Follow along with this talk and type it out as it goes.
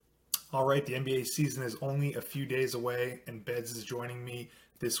All right, the NBA season is only a few days away, and Beds is joining me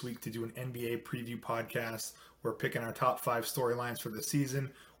this week to do an NBA preview podcast. We're picking our top 5 storylines for the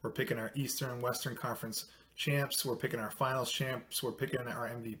season. We're picking our Eastern and Western Conference champs. We're picking our finals champs. We're picking our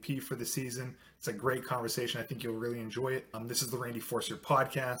MVP for the season. It's a great conversation. I think you'll really enjoy it. This is the Randy Forster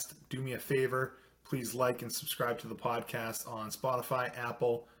podcast. Do me a favor. Please like and subscribe to the podcast on Spotify,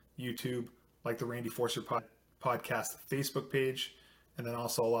 Apple, YouTube, like the Randy Forster podcast Facebook page. And then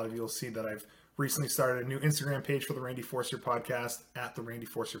also a lot of you will see that I've recently started a new Instagram page for the Randy Forster podcast at the Randy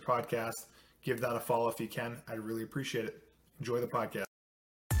Forster podcast. Give that a follow if you can. I'd really appreciate it. Enjoy the podcast.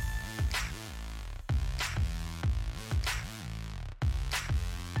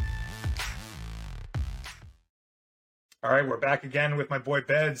 All right, we're back again with my boy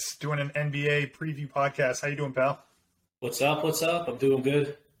Beds doing an NBA preview podcast. How you doing, pal? What's up? I'm doing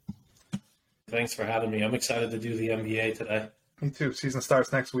good. Thanks for having me. I'm excited to do the NBA today. Me too. Season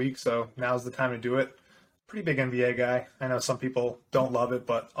starts next week, so now's the time to do it. Pretty big NBA guy. I know some people don't love it,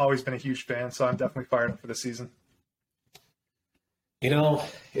 but always been a huge fan, so I'm definitely fired up for the season. You know,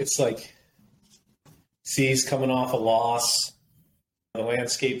 it's like C's coming off a loss. The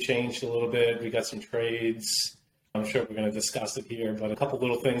landscape changed a little bit. We got some trades. I'm sure we're going to discuss it here, but a couple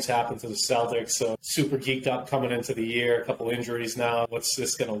little things happened to the Celtics. So super geeked up coming into the year. A couple injuries now. What's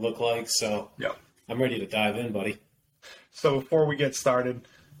this going to look like? So yeah, I'm ready to dive in, buddy. So before we get started,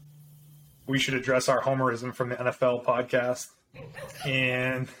 we should address our homerism from the NFL podcast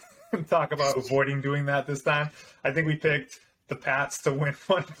and talk about avoiding doing that this time. I think we picked the Pats to win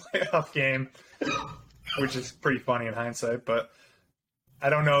one playoff game, which is pretty funny in hindsight, but I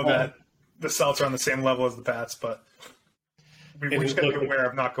don't know that the Celtics are on the same level as the Pats, but we just got to be aware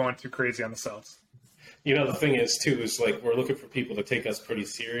of not going too crazy on the Celtics. You know, the thing is, too, is like we're looking for people to take us pretty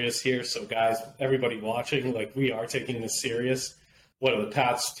serious here. So, guys, everybody watching, like we are taking this serious. What are the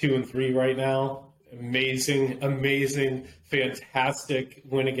Pats 2-3 right now? Amazing, fantastic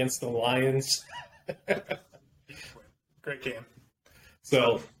win against the Lions. Great game.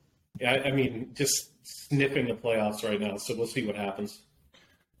 So, yeah, I mean, just sniffing the playoffs right now. So we'll see what happens.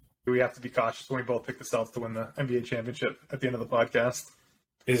 We have to be cautious when we both pick the Celtics to win the NBA championship at the end of the podcast.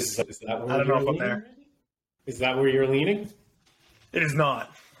 Is that where I don't know if I'm leaning? there. Is that where you're leaning? It is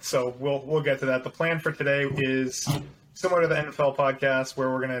not. So we'll get to that. The plan for today is similar to the NFL podcast,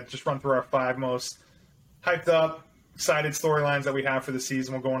 where we're going to just run through our 5 most hyped up, excited storylines that we have for the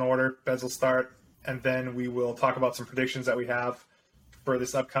season. We'll go in order. Beds will start, and then we will talk about some predictions that we have for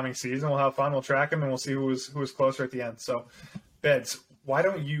this upcoming season. We'll have fun. We'll track them, and we'll see who is closer at the end. So, Beds, why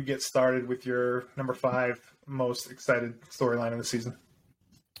don't you get started with your number 5 most excited storyline of the season?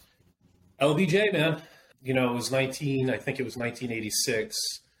 LBJ, man. You know, I think it was 1986.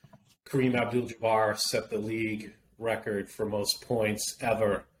 Kareem Abdul-Jabbar set the league record for most points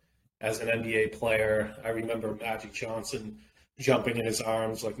ever as an NBA player. I remember Magic Johnson jumping in his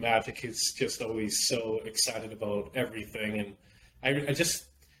arms. Like, Magic is just always so excited about everything. And I just,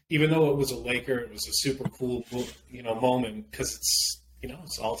 even though it was a Laker, it was a super cool, moment because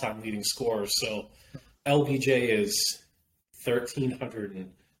it's all-time leading scorer. So LBJ is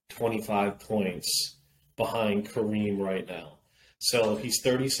 1,325 points behind Kareem right now. So he's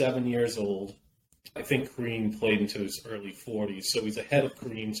 37 years old. I think Kareem played into his early 40s, so he's ahead of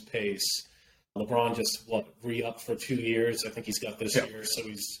Kareem's pace. LeBron just, re-upped for 2 years. I think he's got this year, so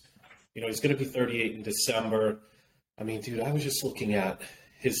he's going to be 38 in December. I mean, dude, I was just looking at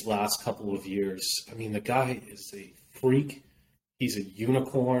his last couple of years. I mean, the guy is a freak. He's a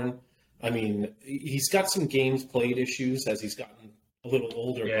unicorn. I mean, he's got some games played issues as he's gotten a little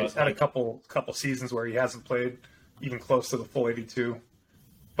older. Yeah, he's had a couple seasons where he hasn't played even close to the full 82.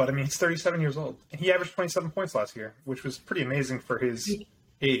 But, I mean, he's 37 years old. And he averaged 27 points last year, which was pretty amazing for his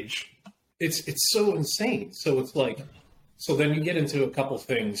age. It's so insane. So it's like, so then you get into a couple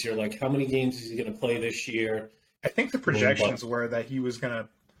things. You're like, how many games is he going to play this year? I think the projections were that he was going to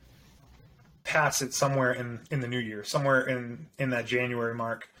pass it somewhere in the new year, somewhere in that January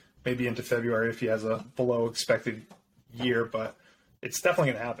mark, maybe into February if he has a below expected year. But it's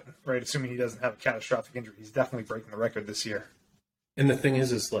definitely going to happen, right? Assuming he doesn't have a catastrophic injury. He's definitely breaking the record this year. And the thing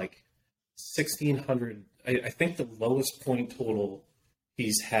is like 1,600. I think the lowest point total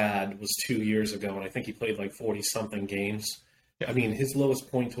he's had was 2 years ago, and I think he played like 40-something games. I mean, his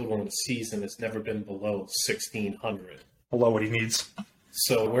lowest point total in the season has never been below 1,600. Below what he needs.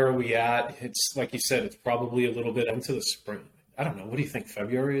 So where are we at? It's like you said, it's probably a little bit into the spring. I don't know. What do you think?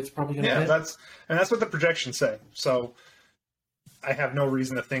 February? It's probably going to hit? That's what the projections say. So I have no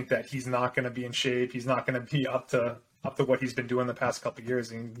reason to think that he's not going to be in shape. He's not going to be up to what he's been doing the past couple of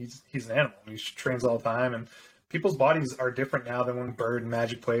years. And he's an animal. He trains all the time and people's bodies are different now than when Bird and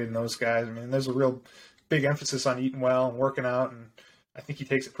Magic played and those guys. I mean, there's a real big emphasis on eating well and working out, and I think he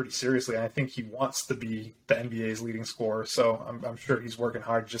takes it pretty seriously. And I think he wants to be the NBA's leading scorer. So I'm sure he's working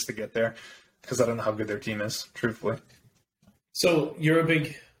hard just to get there, because I don't know how good their team is, truthfully. So you're a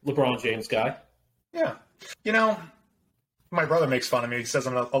big LeBron James guy? Yeah. You know, my brother makes fun of me. He says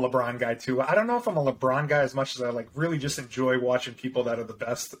I'm a LeBron guy too. I don't know if I'm a LeBron guy as much as I really just enjoy watching people that are the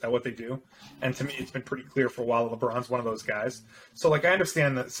best at what they do. And to me, it's been pretty clear for a while LeBron's one of those guys. So I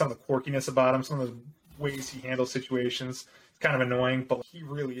understand that some of the quirkiness about him, some of the ways he handles situations, it's kind of annoying, but he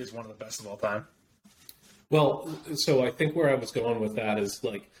really is one of the best of all time. Well, so I think where I was going with that is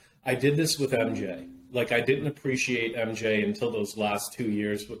I did this with MJ. I didn't appreciate MJ until those last 2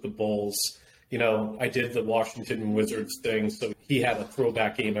 years with the Bulls. I did the Washington Wizards thing, so he had a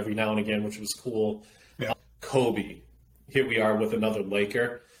throwback game every now and again, which was cool. Yeah. Kobe, here we are with another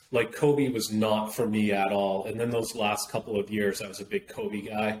Laker. Kobe was not for me at all. And then those last couple of years, I was a big Kobe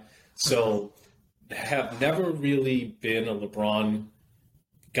guy. So have never really been a LeBron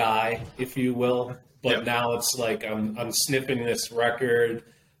guy, if you will. But now it's I'm sniffing this record.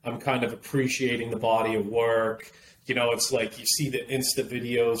 I'm kind of appreciating the body of work. It's you see the Insta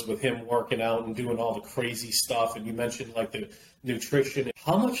videos with him working out and doing all the crazy stuff. And you mentioned the nutrition.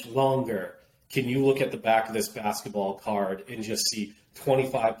 How much longer can you look at the back of this basketball card and just see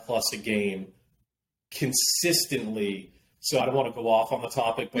 25 plus a game consistently? So I don't want to go off on the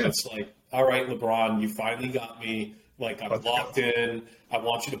topic, but it's all right, LeBron, you finally got me. I'm locked in. I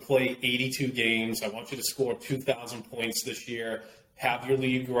want you to play 82 games. I want you to score 2,000 points this year, have your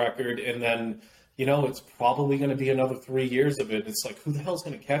league record, and then it's probably going to be another 3 years of it. It's who the hell's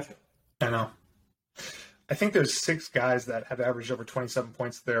going to catch him? I know. I think there's 6 guys that have averaged over 27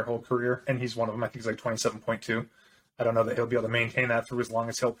 points their whole career, and he's one of them. I think he's 27.2. I don't know that he'll be able to maintain that through as long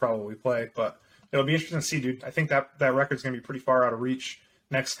as he'll probably play, but it'll be interesting to see, dude. I think that record's going to be pretty far out of reach.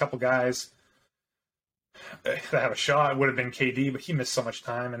 Next couple guys that have a shot would have been KD, but he missed so much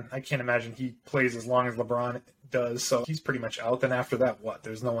time, and I can't imagine he plays as long as LeBron does, so he's pretty much out. Then after that,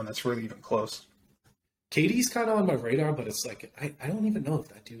 there's no one that's really even close. KD's kind of on my radar, but it's I don't even know if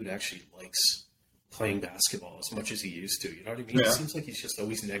that dude actually likes playing basketball as much as he used to. You know what I mean? Yeah. It seems like he's just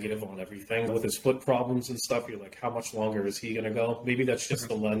always negative on everything. With his foot problems and stuff, you're how much longer is he going to go? Maybe that's just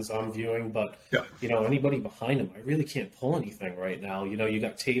the lens I'm viewing, but, anybody behind him, I really can't pull anything right now. You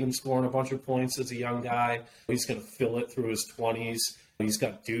got Tatum scoring a bunch of points as a young guy. He's going to fill it through his 20s. He's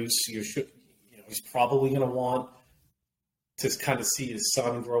got Deuce. He's probably going to want to kind of see his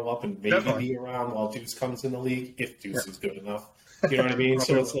son grow up and maybe be around while Deuce comes in the league, if Deuce is good enough. You know what I mean?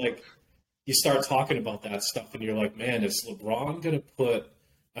 So it's you start talking about that stuff and you're man, is LeBron going to put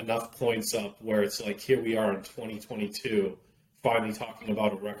enough points up where it's here we are in 2022, finally talking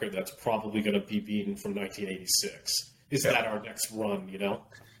about a record that's probably going to be beaten from 1986. Is that our next run,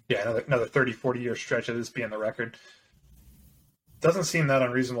 Yeah, another 30, 40-year stretch of this being the record. Doesn't seem that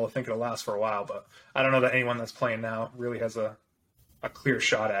unreasonable to think it'll last for a while, but I don't know that anyone that's playing now really has a clear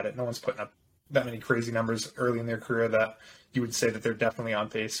shot at it. No one's putting up that many crazy numbers early in their career that you would say that they're definitely on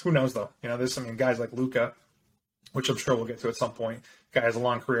pace. Who knows, though? There's guys like Luka, which I'm sure we'll get to at some point. Guy has a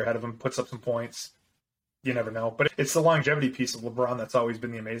long career ahead of him, puts up some points. You never know. But it's the longevity piece of LeBron that's always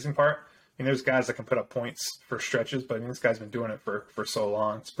been the amazing part. There's guys that can put up points for stretches, but this guy's been doing it for so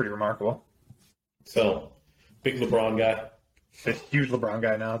long. It's pretty remarkable. So, big LeBron guy. A huge LeBron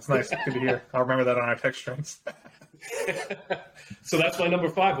guy now. It's nice. Good to hear. I'll remember that on our text strings. So that's my number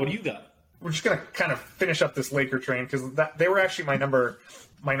 5. What do you got? We're just going to kind of finish up this Laker train because they were actually my number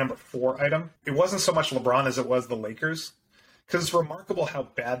 4 item. It wasn't so much LeBron as it was the Lakers, because it's remarkable how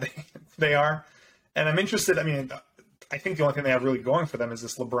bad they are. And I'm interested. I think the only thing they have really going for them is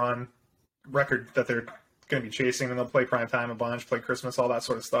this LeBron record that they're going to be chasing, and they'll play prime time a bunch, play Christmas, all that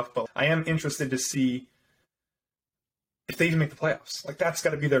sort of stuff. But I am interested to see if they even make the playoffs. That's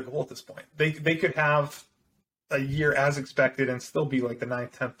got to be their goal at this point. They could have a year as expected and still be the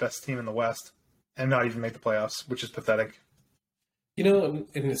 9th, 10th best team in the West and not even make the playoffs, which is pathetic. And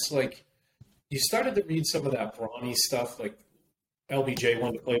it's you started to read some of that Bronny stuff, LBJ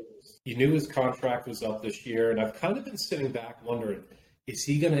wanted to play. You knew his contract was up this year, and I've kind of been sitting back wondering, is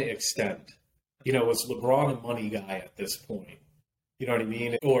he going to extend? Is LeBron a money guy at this point? You know what I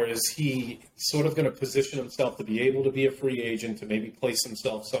mean? Or is he sort of going to position himself to be able to be a free agent, to maybe place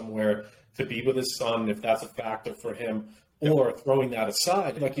himself somewhere, to be with his son, if that's a factor for him? Or throwing that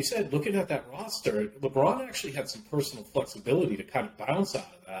aside, like you said, looking at that roster, LeBron actually had some personal flexibility to kind of bounce out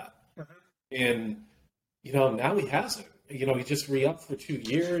of that. Mm-hmm. And, now he hasn't. He just re-upped for 2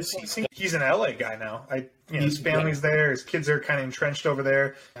 years. He's an LA guy now. His family's there. His kids are kind of entrenched over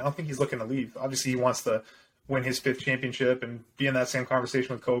there. I don't think he's looking to leave. Obviously, he wants to win his 5th championship and be in that same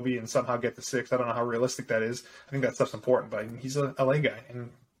conversation with Kobe and somehow get the 6th. I don't know how realistic that is. I think that stuff's important, but he's a LA guy and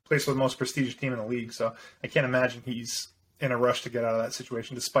plays for the most prestigious team in the league. So I can't imagine he's in a rush to get out of that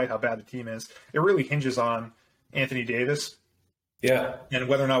situation, despite how bad the team is. It really hinges on Anthony Davis. Yeah. And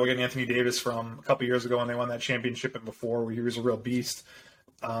whether or not we're getting Anthony Davis from a couple years ago when they won that championship and before, where he was a real beast,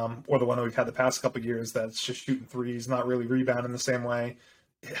 or the one that we've had the past couple of years that's just shooting threes, not really rebounding the same way.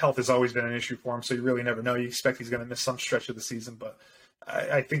 Health has always been an issue for him, so you really never know. You expect he's going to miss some stretch of the season, but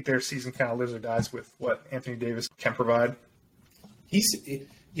I think their season kind of lives or dies with what Anthony Davis can provide.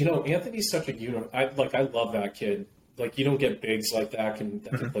 Anthony's such a unit. I love that kid. Like, you don't get bigs like that can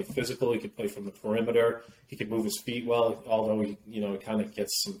play physical. He can play from the perimeter. He can move his feet well, although he kind of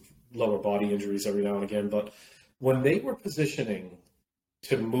gets some lower body injuries every now and again. But when they were positioning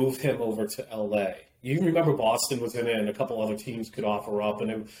to move him over to LA, you remember Boston was in it and a couple other teams could offer up,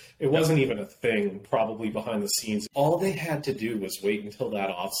 and it wasn't even a thing probably behind the scenes. All they had to do was wait until that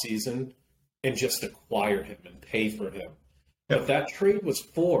offseason and just acquire him and pay for him. But that trade was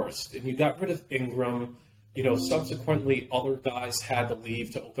forced, and you got rid of Ingram. Subsequently, other guys had to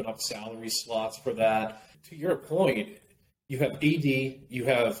leave to open up salary slots for that. To your point, you have AD, you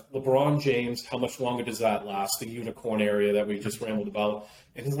have LeBron James. How much longer does that last? The unicorn area that we just rambled about.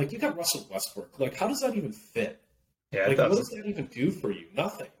 And he's like, you got Russell Westbrook. Like, how does that even fit? Yeah, what does that even do for you?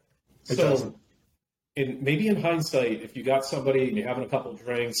 Nothing. It doesn't. And maybe in hindsight, if you got somebody and you're having a couple of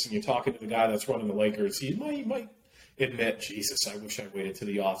drinks and you're talking to the guy that's running the Lakers, you might admit, Jesus, I wish I waited to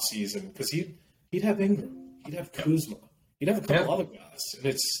the off season, because he'd have Ingram. He'd have Kuzma. He'd have a couple other guys.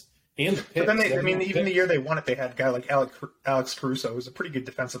 And the picks. But then even the year they won it, they had a guy like Alex Caruso, who's a pretty good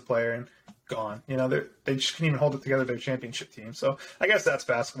defensive player, and gone. They just couldn't even hold it together, their championship team. So I guess that's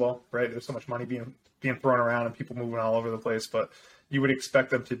basketball, right? There's so much money being thrown around and people moving all over the place, but you would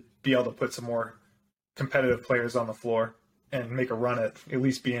expect them to be able to put some more competitive players on the floor and make a run at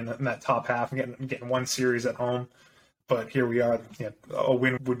least being in that top half and getting one series at home. But here we are. A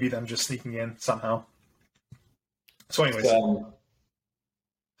win would be them just sneaking in somehow. So anyways,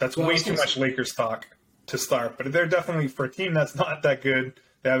 that's way too much Lakers talk to start. But they're definitely, for a team that's not that good,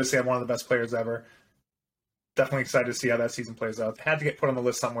 they obviously have one of the best players ever. Definitely excited to see how that season plays out. Had to get put on the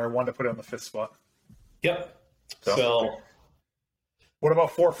list somewhere. Wanted to put it on the 5th spot. Yep. So what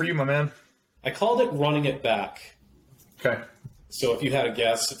about 4 for you, my man? I called it running it back. Okay. So if you had a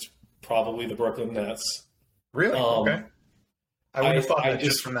guess, it's probably the Brooklyn Nets. Really? Okay. I would have thought that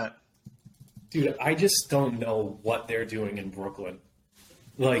just from that. Dude, I just don't know what they're doing in Brooklyn.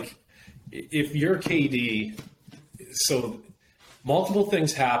 Like, if you're KD, so multiple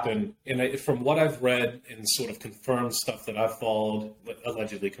things happen, and from what I've read and sort of confirmed stuff that I've followed,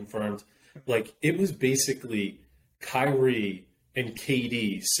 allegedly confirmed, like, it was basically Kyrie and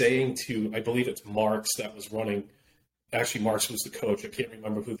KD saying to, I believe it's Marks that was running, actually Marks was the coach, I can't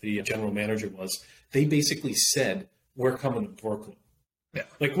remember who the general manager was. They basically said, we're coming to Brooklyn. Yeah.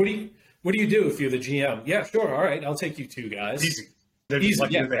 Like, what do you do if you're the GM? Yeah, sure, all right, I'll take you 2 guys. Easy. They're just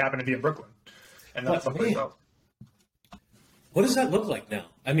lucky that they happen to be in Brooklyn. And that's something else. What does that look like now?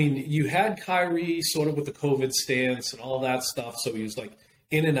 I mean, you had Kyrie sort of with the COVID stance and all that stuff, so he was like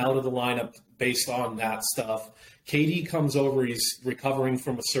in and out of the lineup based on that stuff. KD comes over, he's recovering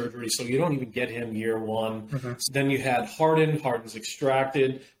from a surgery, so you don't even get him year one. Mm-hmm. So then you had Harden's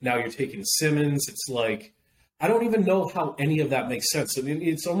extracted. Now you're taking Simmons. It's like, I don't even know how any of that makes sense. I mean,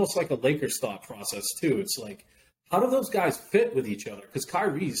 it's almost like a Lakers thought process, too. It's like, how do those guys fit with each other? Because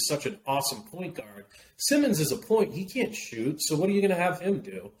Kyrie is such an awesome point guard. Simmons is a point. He can't shoot, so what are you going to have him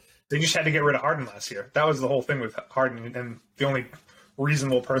do? They just had to get rid of Harden last year. That was the whole thing with Harden, and the only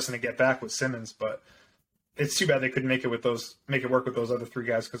reasonable person to get back was Simmons. But it's too bad they couldn't make it work with those other 3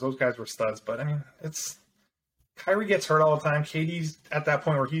 guys, because those guys were studs. But I mean, Kyrie gets hurt all the time. KD's at that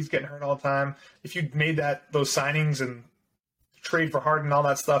point where he's getting hurt all the time. If you made those signings and trade for Harden and all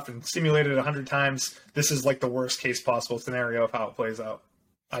that stuff and simulated it 100 times, this is like the worst case possible scenario of how it plays out,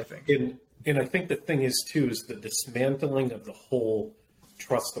 I think. And I think the thing is, too, is the dismantling of the whole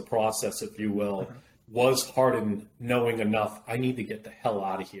trust the process, if you will, was Harden knowing enough, I need to get the hell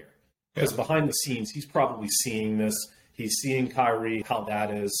out of here. Because behind the scenes, he's probably seeing this. He's seeing Kyrie, how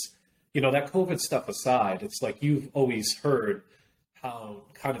that is. That COVID stuff aside, it's like you've always heard how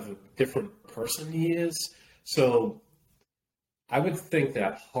kind of a different person he is. So I would think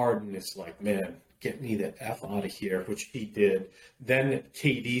that Harden is like, man, get me the F out of here, which he did. Then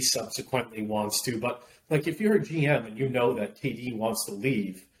KD subsequently wants to. But, like, if you're a GM and you know that KD wants to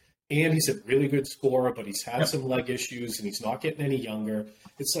leave and he's a really good scorer, but he's had some leg issues, and he's not getting any younger.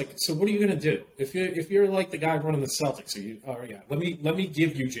 It's like, so what are you going to do if you're like the guy running the Celtics? Let me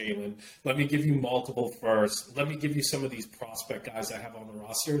give you Jalen, let me give you multiple firsts, let me give you some of these prospect guys I have on the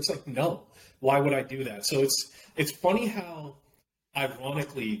roster. It's like, no, why would I do that? So it's funny how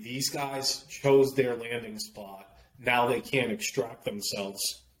ironically these guys chose their landing spot. Now they can't extract themselves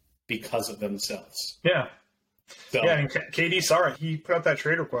because of themselves. Yeah. So, yeah, and KD saw it. He put out that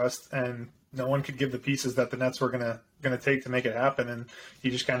trade request, and no one could give the pieces that the Nets were gonna take to make it happen. And he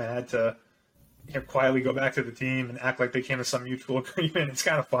just kind of had to quietly go back to the team and act like they came to some mutual agreement. It's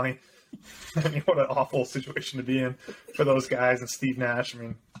kind of funny. I mean, what an awful situation to be in for those guys and Steve Nash. I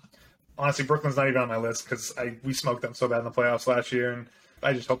mean, honestly, Brooklyn's not even on my list because we smoked them so bad in the playoffs last year, and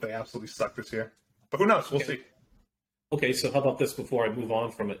I just hope they absolutely suck this year. But who knows? We'll see. Okay, so how about this before I move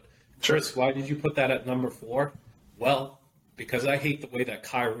on from it? Chris, why did you put that at number 4? Well, because I hate the way that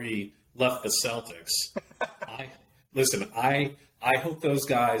Kyrie left the Celtics. I hope those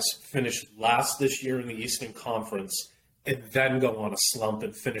guys finish last this year in the Eastern Conference and then go on a slump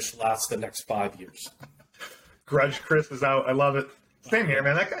and finish last the next 5 years. Grudge Chris is out. I love it. Same here,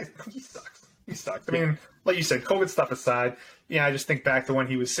 man. That guy, he sucks. He sucks. I mean, like you said, COVID stuff aside, I just think back to when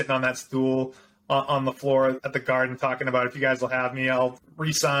he was sitting on that stool on the floor at the Garden talking about, if you guys will have me, I'll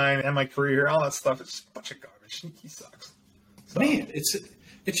resign, end my career, all that stuff. It's just a bunch of garbage. He sucks. So. Man, it's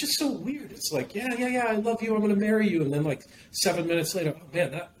just so weird. It's like, yeah, I love you, I'm going to marry you, and then like 7 minutes later, oh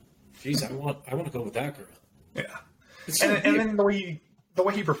man, I want to go with that girl. Yeah, so and then the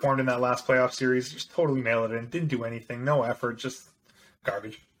way he performed in that last playoff series, just totally nailed it and didn't do anything, no effort, just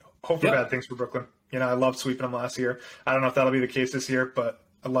garbage. Hope for bad things for Brooklyn. I loved sweeping them last year. I don't know if that'll be the case this year, but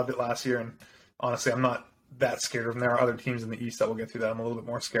I loved it last year, and honestly, I'm not that scared of them. There are other teams in the East that will get through that I'm a little bit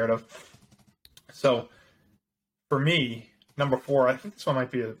more scared of. So, for me, number 4, I think this one might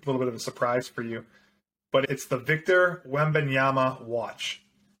be a little bit of a surprise for you, but it's the Victor Wembanyama watch.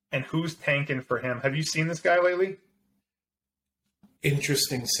 And who's tanking for him? Have you seen this guy lately?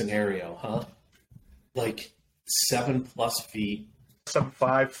 Interesting scenario, huh? Like 7+ feet.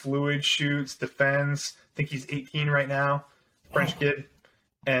 7'5", fluid, shoots, defends. I think he's 18 right now. French kid.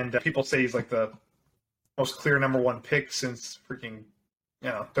 And people say he's like the most clear number 1 pick since freaking,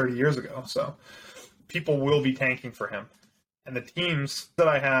 30 years ago. So people will be tanking for him. And the teams that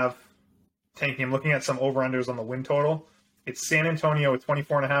I have tanking, I'm looking at some over-unders on the win total. It's San Antonio with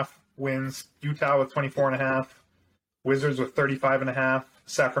 24.5 wins, Utah with 24.5, Wizards with 35.5,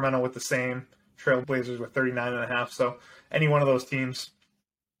 Sacramento with the same, Trailblazers with 39.5. So any one of those teams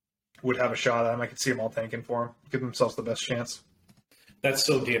would have a shot at him. I could see them all tanking for him, give themselves the best chance. That's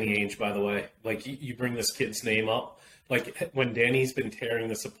so Danny Ainge, by the way. Like, you bring this kid's name up. Like, when Danny's been tearing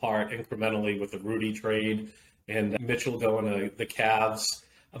this apart incrementally with the Rudy trade and Mitchell going to the Cavs,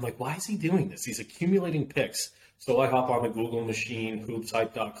 I'm like, why is he doing this? He's accumulating picks. So I hop on the Google machine,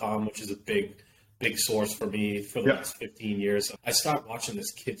 hoopshype.com, which is a big source for me for the last 15 years. I start watching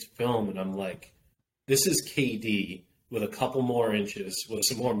this kid's film, and I'm like, this is KD with a couple more inches, with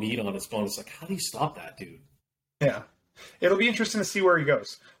some more meat on his bone. It's like, how do you stop that dude? Yeah. It'll be interesting to see where he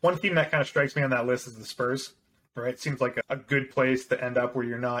goes. One team that kind of strikes me on that list is the Spurs, right? Seems like a good place to end up where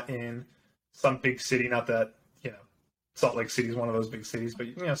you're not in some big city. Not that, Salt Lake City is one of those big cities,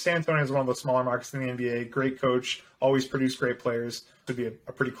 but, San Antonio is one of those smaller markets in the NBA. Great coach, always produce great players. Could be a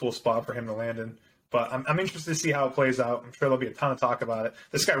pretty cool spot for him to land in. But I'm interested to see how it plays out. I'm sure there'll be a ton of talk about it.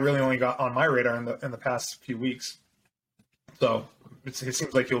 This guy really only got on my radar in the past few weeks. So it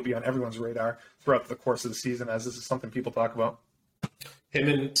seems like he'll be on everyone's radar throughout the course of the season, as this is something people talk about. Him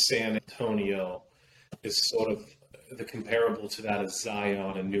in San Antonio is sort of the comparable to that of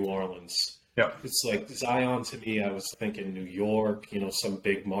Zion in New Orleans. Yeah. It's like Zion to me, I was thinking New York, some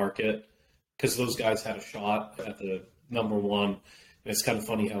big market, because those guys had a shot at the number 1. And it's kind of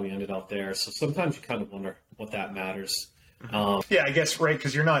funny how he ended up there. So sometimes you kind of wonder what that matters. Yeah, I guess, right,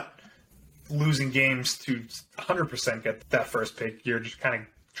 because you're not losing games to 100% get that first pick. You're just kind of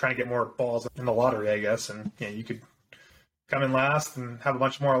trying to get more balls in the lottery, I guess. And you could come in last and have a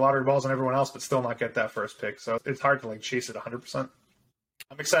bunch more lottery balls than everyone else, but still not get that first pick. So it's hard to chase it 100%.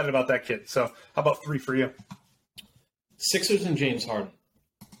 I'm excited about that kid. So how about 3 for you? Sixers and James Harden.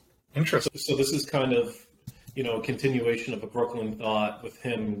 Interesting. So this is kind of, a continuation of a Brooklyn thought with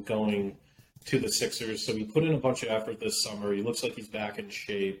him going to the Sixers. So he put in a bunch of effort this summer. He looks like he's back in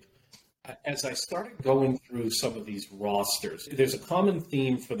shape. As I started going through some of these rosters, there's a common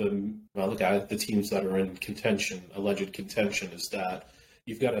theme for the teams that are in contention, alleged contention, is that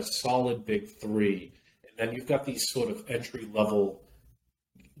you've got a solid big 3, and then you've got these sort of entry-level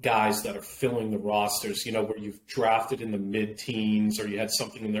guys that are filling the rosters, where you've drafted in the mid-teens or you had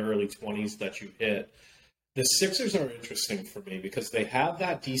something in the early 20s that you hit. The Sixers are interesting for me because they have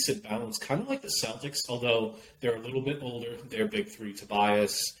that decent balance, kind of like the Celtics, although they're a little bit older. They're big three,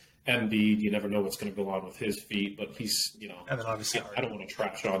 Tobias, Embiid. You never know what's going to go on with his feet, but he's, and then obviously I don't want to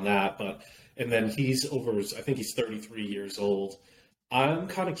trash on that, and then he's I think he's 33 years old. I'm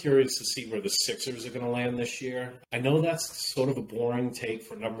kind of curious to see where the Sixers are going to land this year. I know that's sort of a boring take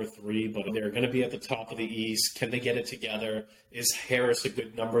for number 3, but they're going to be at the top of the East. Can they get it together? Is Harris a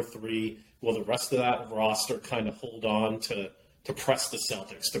good number 3? Will the rest of that roster kind of hold on to press the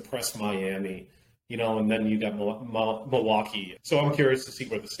Celtics, to press Miami? And then you got Milwaukee. So I'm curious to see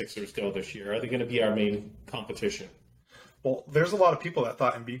where the Sixers go this year. Are they going to be our main competition? Well, there's a lot of people that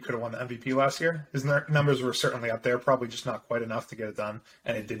thought Embiid could have won the MVP last year. His numbers were certainly up there, probably just not quite enough to get it done,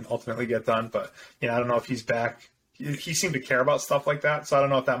 and it didn't ultimately get done. But, I don't know if he's back. He seemed to care about stuff like that, so I don't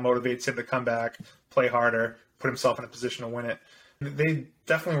know if that motivates him to come back, play harder, put himself in a position to win it. They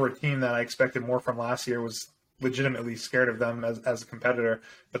definitely were a team that I expected more from last year, was legitimately scared of them as a competitor,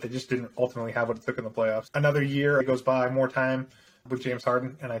 but they just didn't ultimately have what it took in the playoffs. Another year goes by, more time with James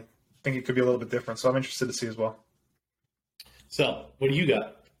Harden, and I think it could be a little bit different, so I'm interested to see as well. So, what do you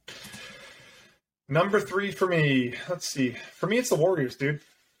got? Number 3 for me. Let's see. For me, it's the Warriors, dude.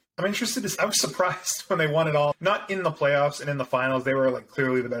 I'm interested I was surprised when they won it all. Not in the playoffs and in the finals. They were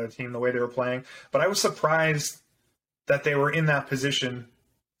clearly the better team the way they were playing. But I was surprised that they were in that position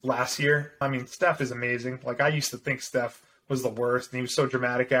last year. I mean, Steph is amazing. I used to think Steph was the worst, and he was so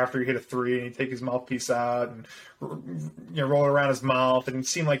dramatic after he hit a 3, and he'd take his mouthpiece out and roll it around his mouth, and it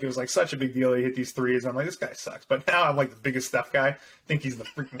seemed like it was such a big deal. He hit these 3s, and I'm like, this guy sucks. But now I'm the biggest Steph guy. I think he's the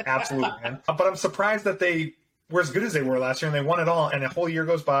freaking absolute man. But I'm surprised that they were as good as they were last year, and they won it all. And a whole year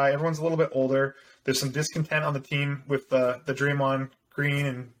goes by. Everyone's a little bit older. There's some discontent on the team with the Draymond Green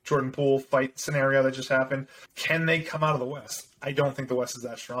and Jordan Poole fight scenario that just happened. Can they come out of the West? I don't think the West is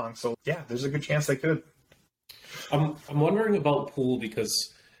that strong. So yeah, there's a good chance they could. I'm wondering about Poole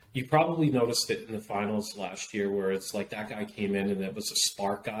because you probably noticed it in the finals last year where it's that guy came in and it was a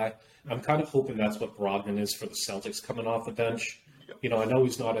spark guy. I'm kind of hoping that's what Brogdon is for the Celtics coming off the bench. I know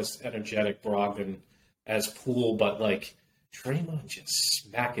he's not as energetic, Brogdon, as Poole, but Draymond just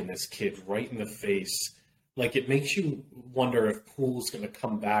smacking this kid right in the face. It makes you wonder if Poole's going to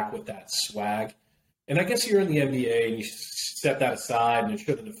come back with that swag. And I guess you're in the NBA and you set that aside and it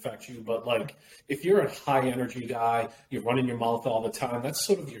shouldn't affect you. But if you're a high energy guy, you're running your mouth all the time. That's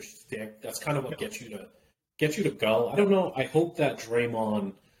sort of your shtick. That's kind of what gets you to go. I don't know. I hope that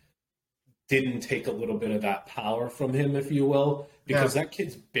Draymond didn't take a little bit of that power from him, if you will, because that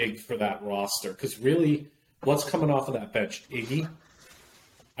kid's big for that roster. Because really, what's coming off of that bench? Iggy.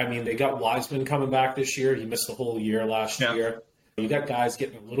 I mean, they got Wiseman coming back this year. He missed the whole year last year. You got guys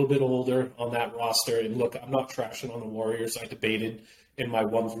getting a little bit older on that roster. And look, I'm not trashing on the Warriors. I debated in my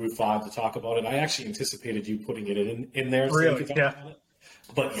 1 through 5 to talk about it. I actually anticipated you putting it in there. Really? So yeah.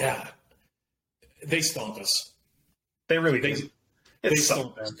 But yeah, they stomped us. They really did. They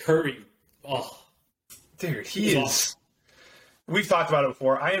stomped us. Curry. Oh, dude, he is. Awesome. We've talked about it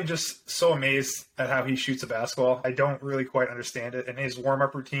before. I am just so amazed at how he shoots a basketball. I don't really quite understand it. And his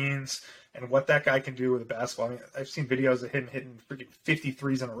warm-up routines and what that guy can do with a basketball. I mean, I've seen videos of him hitting freaking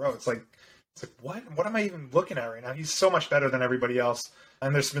 53s in a row. It's like what? What am I even looking at right now? He's so much better than everybody else.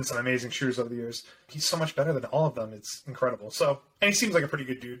 And there's been some amazing shooters over the years. He's so much better than all of them. It's incredible. So, and he seems like a pretty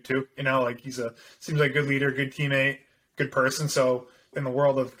good dude too. Seems like a good leader, good teammate, good person. So in the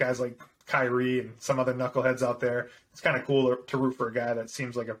world of guys like Kyrie and some other knuckleheads out there, it's kind of cool to root for a guy that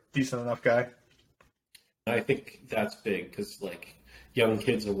seems like a decent enough guy. I think that's big because young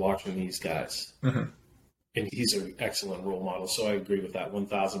kids are watching these guys, and he's an excellent role model. So I agree with that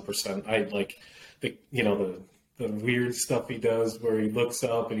 1,000%. I like the weird stuff he does where he looks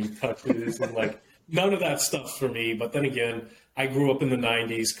up and he touches and none of that stuff's for me. But then again, I grew up in the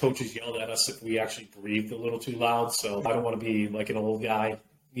 90s. Coaches yelled at us if we actually breathed a little too loud. So I don't want to be like an old guy,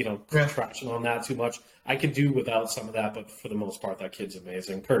 trashing on that too much. I could do without some of that, but for the most part, that kid's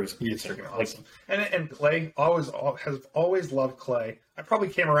amazing. Curry's freaking awesome. And Clay has always loved Clay. I probably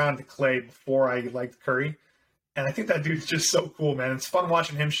came around to Clay before I liked Curry. And I think that dude's just so cool, man. It's fun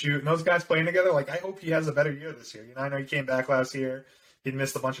watching him shoot. And those guys playing together, I hope he has a better year this year. I know he came back last year. He'd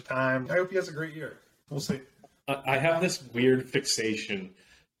missed a bunch of time. I hope he has a great year. We'll see. I have this weird fixation.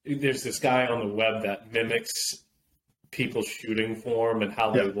 There's this guy on the web that mimics people shooting form and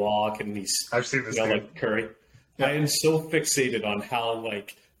how they walk, and I've seen this like Curry. I am so fixated on how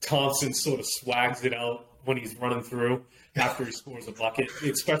Thompson sort of swags it out when he's running through after he scores a bucket,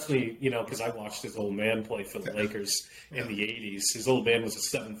 especially, because I watched his old man play for the Lakers in the 80s. His old man was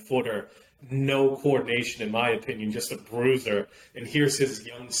a 7-footer, no coordination, in my opinion, just a bruiser. And here's his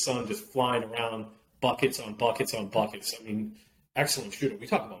young son just flying around, buckets on buckets on buckets. I mean, excellent shooter. We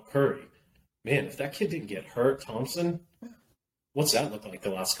talk about Curry. Man, if that kid didn't get hurt, Thompson, what's that look like the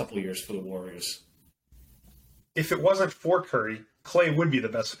last couple of years for the Warriors? If it wasn't for Curry, Clay would be the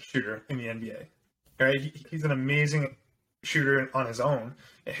best shooter in the NBA. Right? He's an amazing shooter on his own,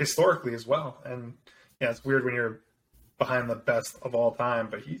 historically as well. And yeah, it's weird when you're behind the best of all time,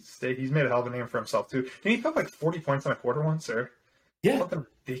 but he's made a hell of a name for himself too. Did he put like 40 points in a quarter once, or something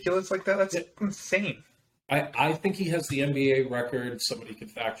ridiculous like that? That's insane. I think he has the NBA record. Somebody could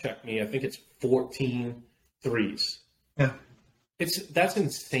fact check me. I think it's 14 threes. Yeah. That's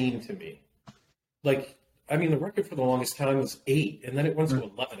insane to me. Like, I mean, the record for the longest time was 8, and then it went to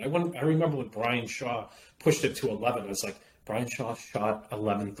 11. I remember when Brian Shaw pushed it to 11. I was like, Brian Shaw shot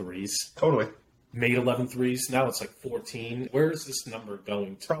 11 threes. Totally. Made 11 threes. Now it's like 14. Where is this number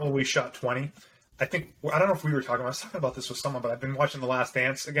going to? Probably shot 20. I don't know if we were talking. I was talking about this with someone, but I've been watching The Last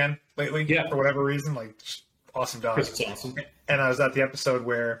Dance again lately. Yeah. For whatever reason, like awesome job. It's awesome. And I was at the episode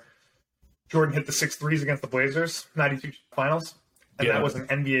where Jordan hit the 6 threes against the Blazers, 92 finals, and that was an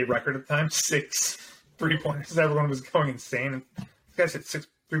NBA record at the time. 6 3-pointers. Everyone was going insane. And these guys hit 6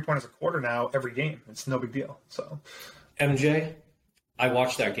 3-pointers a quarter now every game. It's no big deal. So, MJ, I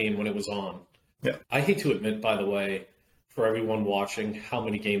watched that game when it was on. Yeah. I hate to admit, by the way, for everyone watching, how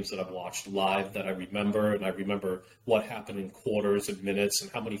many games that I've watched live that I remember, and I remember what happened in quarters and minutes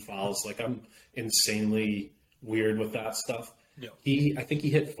and how many fouls. Like, I'm insanely weird with that stuff. Yeah. I think he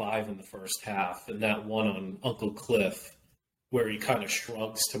hit 5 in the first half, and that one on Uncle Cliff where he kind of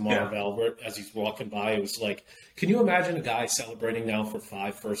shrugs to Marv Albert as he's walking by. It was like, can you imagine a guy celebrating now for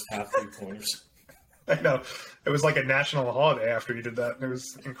 5 first-half 3-pointers? I know. It was like a national holiday after he did that. It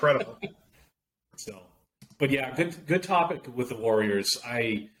was incredible. But yeah, good topic with the Warriors.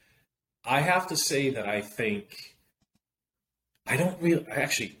 I have to say that I think I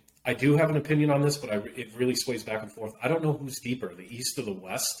do have an opinion on this, but it really sways back and forth. I don't know who's deeper, the East or the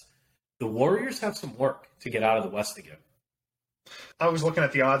West. The Warriors have some work to get out of the West again. I was looking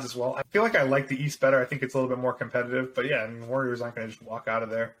at the odds as well. I feel like I like the East better. I think it's a little bit more competitive. But yeah, the Warriors aren't going to just walk out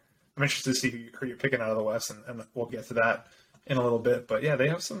of there. I'm interested to see who you're picking out of the West, and we'll get to that in a little bit. But yeah, they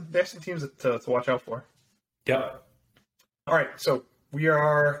have some teams to watch out for. Yep. All right, so we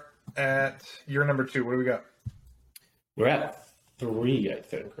are at year number 2. What do we got? We're at 3, I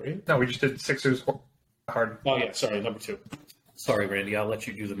think, right? No, we just did Sixers, Harden. Oh yeah, sorry, number 2. Sorry, Randy. I'll let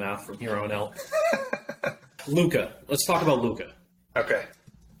you do the math from here on out. Luka. Let's talk about Luka. Okay.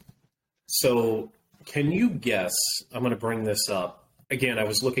 So, can you guess? I'm going to bring this up again. I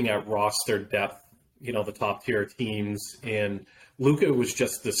was looking at roster depth, the top tier teams, and Luka was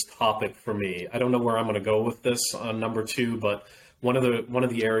just this topic for me. I don't know where I'm going to go with this on number 2, but one of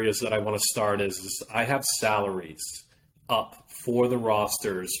the areas that I want to start is I have salaries up for the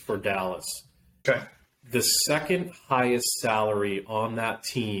rosters for Dallas. Okay. The second highest salary on that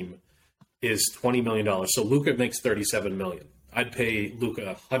team is $20 million. So Luka makes $37 million. I'd pay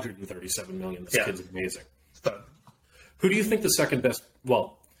Luka $137 million. This kid's amazing. Who do you think the second best?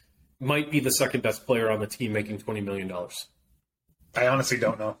 Well, might be the second best player on the team making $20 million. I honestly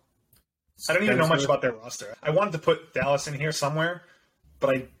don't know. I don't even know much about their roster. I wanted to put Dallas in here somewhere, but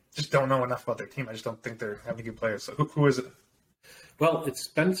I just don't know enough about their team. I just don't think they're having good players. So who is it? Well, it's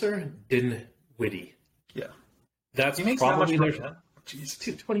Spencer Dinwiddie. Yeah. That's he makes probably that much money. Jeez.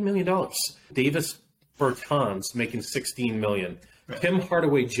 $20 million. Davis Bertans making $16 million. Yeah. Tim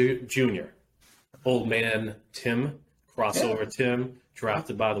Hardaway Jr., old man Tim, crossover Tim,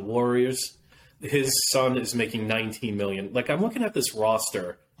 drafted by the Warriors. His son is making $19 million. Like, I'm looking at this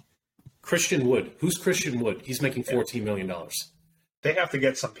roster. Christian Wood. Who's Christian Wood? He's making $14 million. They have to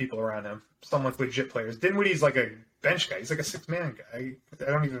get some people around him. Some like legit players. Dinwiddie's like a bench guy. He's like a 6-man guy.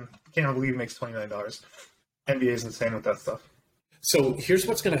 can't even believe he makes $20 million. NBA is insane with that stuff. So here's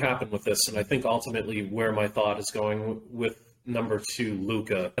what's going to happen with this, and I think ultimately where my thought is going with number 2,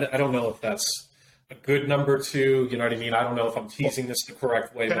 Luka. I don't know if that's a good number 2. You know what I mean? I don't know if I'm teasing this the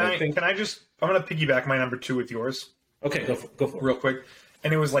correct way. I'm going to piggyback my number 2 with yours. Okay, go for it. Real quick.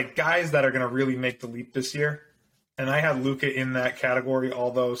 And it was like guys that are going to really make the leap this year. And I had Luka in that category,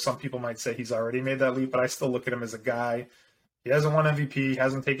 although some people might say he's already made that leap, but I still look at him as a guy. He hasn't won MVP,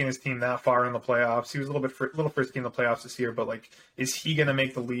 hasn't taken his team that far in the playoffs. He was a little frisky in the playoffs this year, but like, is he going to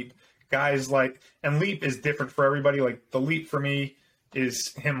make the leap? Guys like, and leap is different for everybody. Like the leap for me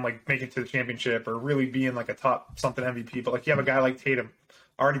is him like making it to the championship or really being like a top something MVP. But like you have a guy like Tatum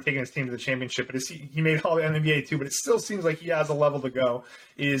already taken his team to the championship, but he made all the NBA too, but it still seems like he has a level to go.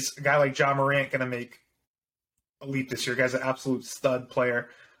 Is a guy like John Morant going to make a leap this year? Guy's an absolute stud player.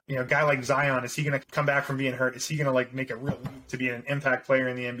 A guy like Zion, is he going to come back from being hurt? Is he going to make a real leap to be an impact player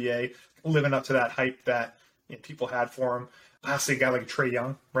in the NBA, living up to that hype that people had for him? Lastly, a guy like Trae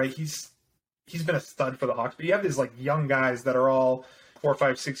Young, right? He's been a stud for the Hawks, but you have these young guys that are all 4,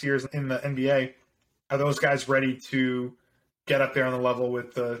 5, 6 years in the NBA. Are those guys ready to get up there on the level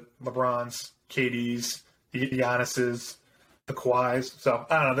with the LeBrons, KDs, the Giannis's, the Kawhis? So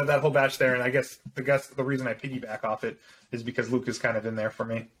I don't know, that whole batch there, and I guess the reason I piggyback off it is because Luke is kind of in there for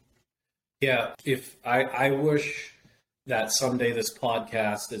me. Yeah, if I wish that someday this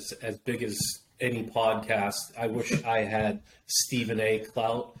podcast is as big as any podcast. I wish I had Stephen A.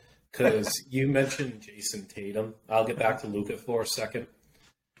 clout, because you mentioned Jason Tatum. I'll get back to Luka for a second.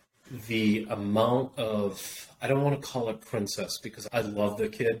 The amount of, I don't want to call it princess because I love the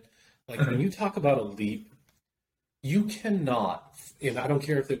kid. When you talk about a leap, you cannot, and I don't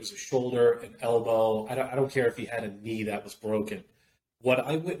care if it was a shoulder, an elbow, I don't care if he had a knee that was broken. What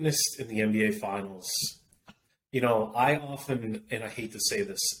I witnessed in the NBA Finals, I often, and I hate to say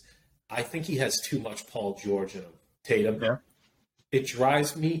this, I think he has too much Paul George in him, Tatum. Yeah. It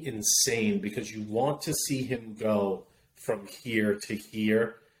drives me insane because you want to see him go from here to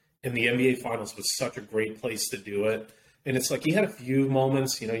here. And the NBA Finals was such a great place to do it. And it's he had a few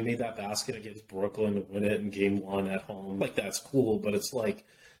moments, he made that basket against Brooklyn to win it in game 1 at home. That's cool. But it's man,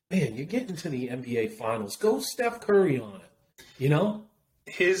 you're getting to the NBA Finals. Go Steph Curry on it,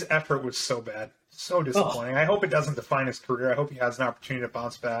 His effort was so bad. So disappointing. I hope it doesn't define his career. I hope he has an opportunity to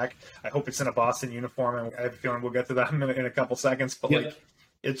bounce back. I hope it's in a Boston uniform, and I have a feeling we'll get to that in a couple seconds. But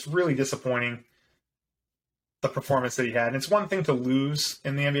it's really disappointing, the performance that he had. And it's one thing to lose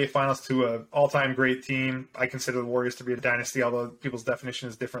in the NBA Finals to an all-time great team. I consider the Warriors to be a dynasty, although people's definition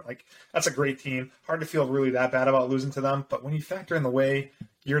is different. That's a great team. Hard to feel really that bad about losing to them. But when you factor in the way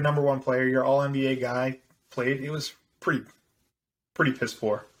your number one player, your all-NBA guy played, it was pretty piss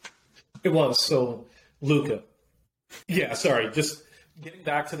poor. It was. So, Luka. Yeah, sorry. Just getting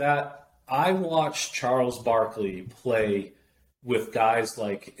back to that, I watched Charles Barkley play with guys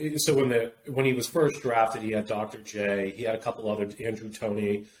when he was first drafted, he had Dr. J, he had a couple other, Andrew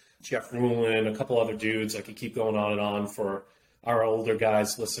Toney, Jeff Rulin, a couple other dudes. I could keep going on and on for our older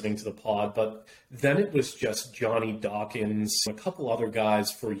guys listening to the pod. But then it was just Johnny Dawkins, a couple other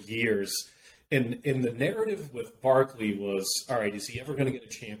guys for years. And the narrative with Barkley was, all right, is he ever going to get a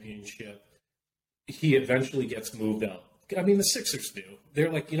championship? He eventually gets moved out. I mean, the Sixers do.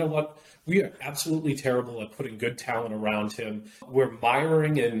 They're you know what? We are absolutely terrible at putting good talent around him. We're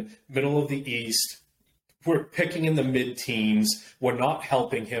miring in middle of the East. We're picking in the mid-teens. We're not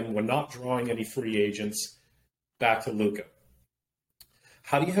helping him. We're not drawing any free agents. Back to Luka.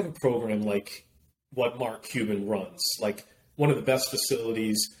 How do you have a program like what Mark Cuban runs? One of the best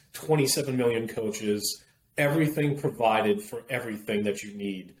facilities, 27 million coaches, everything provided for everything that you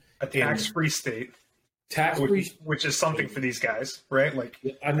need. A tax-free state. Tax-free. Which is something for these guys, right?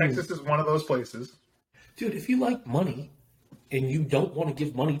 Texas is one of those places. Dude, if you like money and you don't want to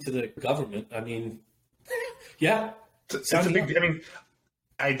give money to the government, yeah. It's a big,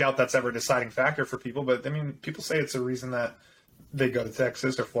 I doubt that's ever a deciding factor for people, but people say it's a reason that they go to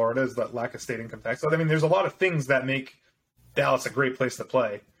Texas or Florida is that lack of state income tax. So, there's a lot of things that make Dallas a great place to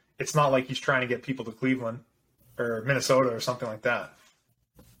play. It's not like he's trying to get people to Cleveland or Minnesota or something like that.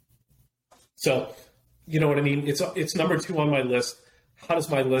 So, you know what I mean? It's number 2 on my list. How does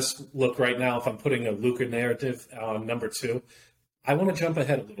my list look right now if I'm putting a Luka narrative on number 2? I want to jump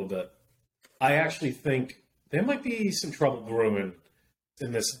ahead a little bit. I actually think there might be some trouble brewing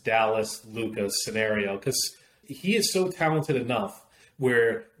in this Dallas Luka scenario because he is so talented enough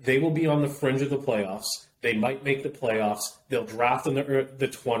where they will be on the fringe of the playoffs. They might make the playoffs. They'll draft in the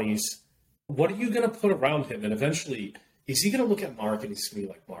 20s. What are you going to put around him? And eventually, is he going to look at Mark and he's going to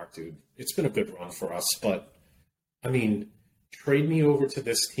be like, Mark, dude, it's been a good run for us. But, trade me over to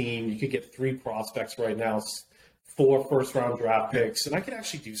this team. You could get 3 prospects right now, 4 first-round draft picks, and I could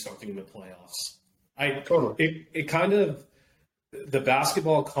actually do something in the playoffs. Totally. It kind of, the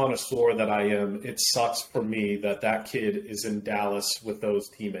basketball connoisseur that I am, it sucks for me that kid is in Dallas with those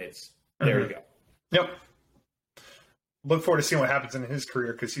teammates. There you go. Yep. Look forward to seeing what happens in his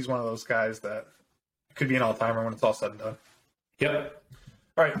career because he's one of those guys that could be an all-timer when it's all said and done. Yep.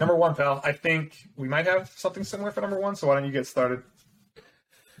 All right, number 1, pal. I think we might have something similar for number 1, so why don't you get started?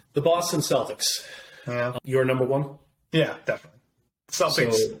 The Boston Celtics. Yeah. Your number 1? Yeah, definitely.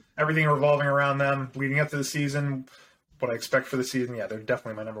 Celtics, everything revolving around them leading up to the season. what I expect for the season, yeah, they're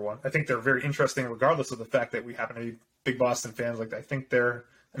definitely my number one. I think they're very interesting, regardless of the fact that we happen to be big Boston fans. Like, I think they're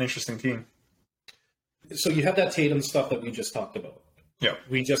an interesting team. So you have that Tatum stuff that we just talked about. Yeah.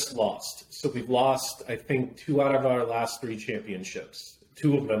 We just lost. So we've lost, I think, 2 out of our last 3 championships.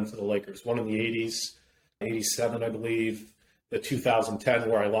 2 of them to the Lakers. One in the 80s, 87, I believe. The 2010,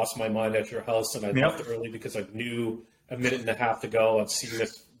 where I lost my mind at your house and I left early because I knew a minute and a half to go. I'd seen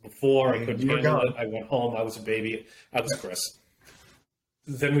this before. I couldn't handle it. I went home. I was a baby. I was Chris.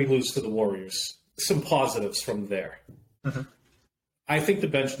 Then we lose to the Warriors. Some positives from there. Mm-hmm. I think the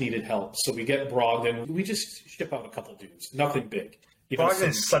bench needed help. So we get Brogdon. We just ship out a couple dudes. Nothing big. Brogdon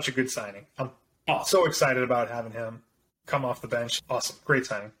is such a good signing. I'm so excited about having him come off the bench. Awesome. Great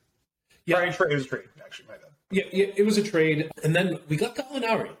signing. Yeah. It was a trade, actually, my bad. Yeah, it was a trade. And then we got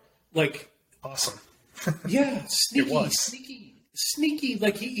Gallinari. Awesome. Yeah, sneaky.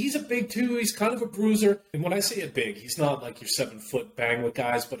 Like, he's a big, too. He's kind of a bruiser. And when I say a big, he's not like your 7-foot bang with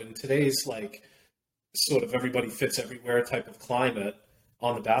guys. But in today's, sort of everybody fits everywhere type of climate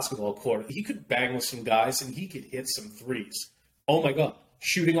on the basketball court, he could bang with some guys and he could hit some threes. Oh, my God.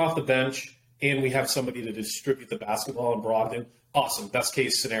 Shooting off the bench, and we have somebody to distribute the basketball in Brogdon. Awesome. Best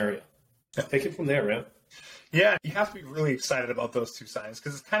case scenario. Yeah. Take it from there, man. Yeah, you have to be really excited about those 2 signings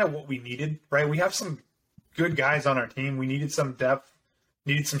because it's kind of what we needed, right? We have some good guys on our team. We needed some depth,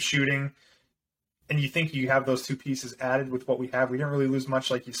 needed some shooting, and you think you have those 2 pieces added with what we have. We didn't really lose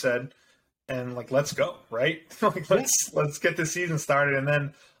much, like you said, and let's go, right? Let's get the season started, and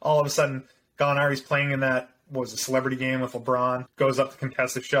then all of a sudden, Gallinari's playing in that a celebrity game with LeBron, goes up to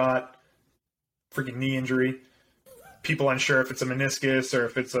contest a shot, freaking knee injury. People unsure if it's a meniscus or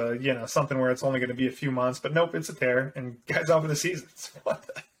if it's a, something where it's only going to be a few months, but nope, it's a tear, and guy's out for the season. What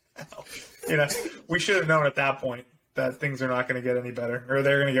the hell? We should have known at that point that things are not going to get any better, or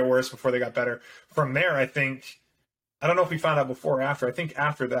they're going to get worse before they got better. From there, I don't know if we found out before or after. I think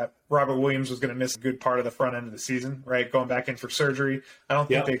after that, Robert Williams was going to miss a good part of the front end of the season, right? Going back in for surgery. I don't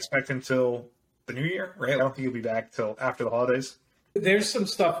think they expect him till the new year, right? I don't think he'll be back till after the holidays. There's some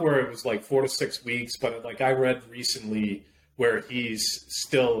stuff where it was 4 to 6 weeks, but I read recently where he's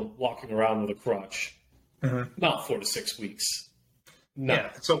still walking around with a crutch. Mm-hmm. Not 4 to 6 weeks. No.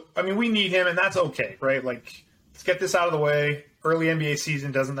 Yeah. So, we need him, and that's okay, right? Let's get this out of the way. Early NBA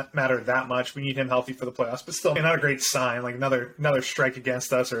season doesn't matter that much. We need him healthy for the playoffs, but still not a great sign. Another strike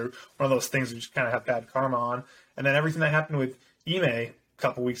against us, or one of those things we just kind of have bad karma on. And then everything that happened with Ime a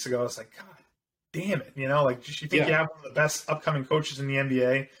couple weeks ago, it's God damn it, you think you have one of the best upcoming coaches in the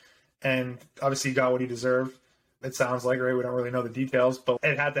NBA, and obviously he got what he deserved. It sounds like, right? We don't really know the details, but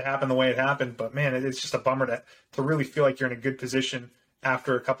it had to happen the way it happened. But man, it's just a bummer to really feel like you're in a good position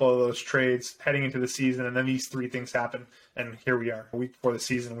after a couple of those trades heading into the season, and then these 3 things happen, and here we are a week before the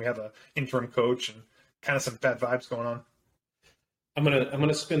season. We have an interim coach and kind of some bad vibes going on. I'm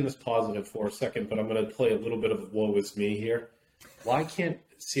gonna spin this positive for a second, but I'm gonna play a little bit of woe is me here. Why can't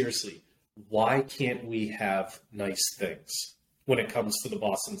we have nice things when it comes to the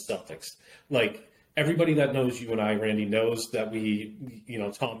Boston Celtics? Everybody that knows you and I, Randy, knows that we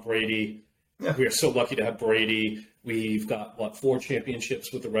Tom Brady. Yeah. We are so lucky to have Brady. We've got 4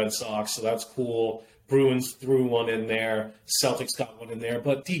 championships with the Red Sox, so that's cool. Bruins threw one in there. Celtics got one in there.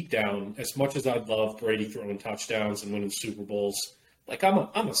 But deep down, as much as I love Brady throwing touchdowns and winning Super Bowls, I'm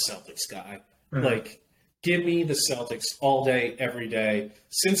a Celtics guy. Mm-hmm. Give me the Celtics all day, every day.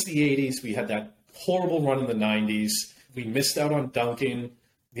 Since the 80s, we had that horrible run in the 90s. We missed out on Duncan.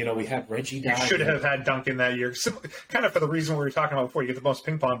 We had Reggie die. You should have had Duncan that year. Kind of for the reason we were talking about before. You get the most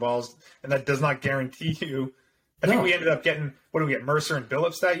ping pong balls, and that does not guarantee you. I think we ended up getting, what did we get, Mercer and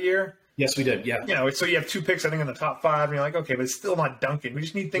Billups that year? Yes, we did, yeah. So you have 2 picks, I think, in the top 5, and you're like, okay, but it's still not Duncan. We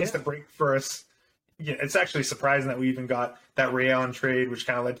just need things to break for us. Yeah, it's actually surprising that we even got that Ray Allen trade, which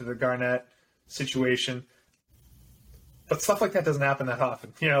kind of led to the Garnett situation. But stuff like that doesn't happen that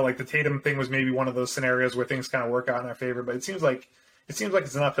often. The Tatum thing was maybe one of those scenarios where things kind of work out in our favor, but it seems like it's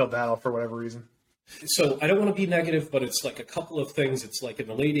an uphill battle for whatever reason. So I don't want to be negative, but it's a couple of things. It's in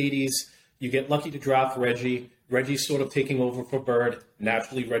the late 80s, you get lucky to draft Reggie. Reggie's sort of taking over for Bird.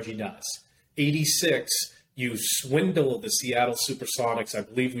 Naturally, Reggie dies. 86, you swindle the Seattle Supersonics. I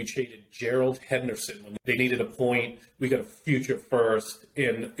believe we traded Gerald Henderson when they needed a point. We got a future first,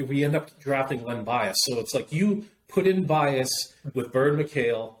 and we end up drafting Len Bias. So it's you put in Bias with Bird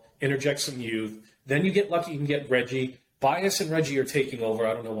McHale, interject some youth. Then you get lucky and get Reggie. Bias and Reggie are taking over.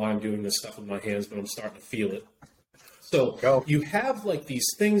 I don't know why I'm doing this stuff with my hands, but I'm starting to feel it. So you have these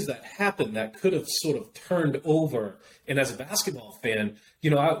things that happen that could have sort of turned over. And as a basketball fan,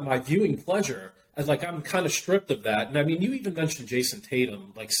 my viewing pleasure, I'm kind of stripped of that. And you even mentioned Jason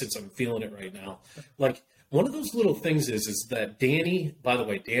Tatum, since I'm feeling it right now. one of those little things is that Danny, by the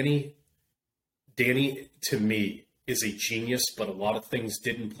way, Danny to me is a genius, but a lot of things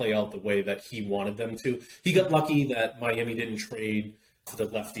didn't play out the way that he wanted them to. He got lucky that Miami didn't trade for the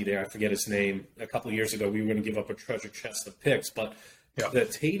lefty there. I forget his name. A couple of years ago, we were going to give up a treasure chest of picks, but the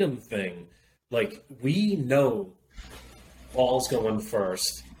Tatum thing, like, we know ball's going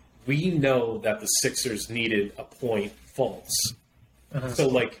first. We know that the Sixers needed a point false. So,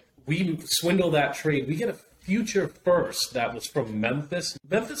 like, we swindle that trade. We get a future first that was from Memphis.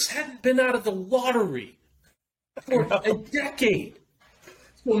 Memphis hadn't been out of the lottery for a decade.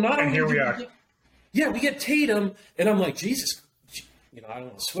 So not and only here we are. We get Tatum, and I'm like, Jesus, I don't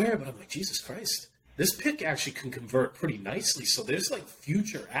want to swear, but I'm like, Jesus Christ, this pick actually can convert pretty nicely. So there's like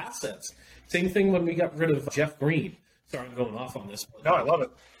future assets. Same thing when we got rid of Jeff Green. Sorry, I'm going off on this. But, No, I love it.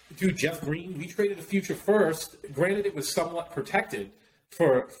 Dude, Jeff Green, we traded a future first. Granted, it was somewhat protected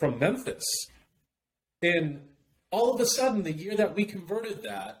from Memphis. And all of a sudden, the year that we converted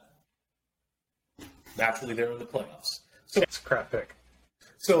that, naturally they're in the playoffs. So It's a crap pick.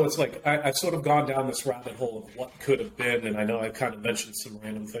 So it's like I've sort of gone down this rabbit hole of what could have been, and I know I've kind of mentioned some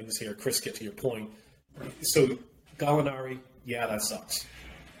random things here. Chris, get to your point. So Gallinari, yeah, that sucks.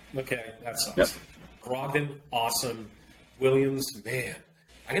 Okay, that sucks. Yep. Brogdon, awesome. Williams, man,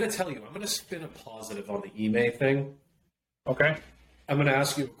 I got to tell you, I'm going to spin a positive on the Ime thing. Okay. I'm going to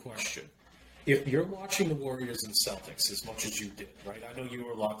ask you a question. If you're watching the Warriors and Celtics as much as you did, right? I know you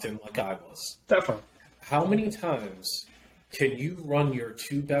were locked in like I was. Definitely. How many times can you run your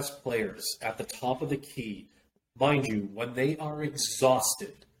two best players at the top of the key, mind you, when they are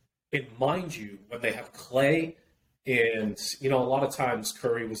exhausted, and mind you, when they have Clay and, a lot of times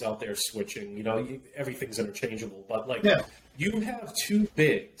Curry was out there switching, everything's interchangeable, but you have two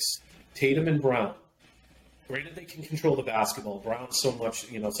bigs, Tatum and Brown. Granted, they can control the basketball. Brown so much,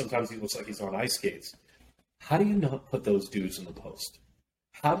 sometimes he looks like he's on ice skates. How do you not put those dudes in the post?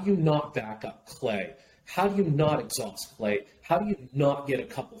 How do you not back up Clay? How do you not exhaust Clay? How do you not get a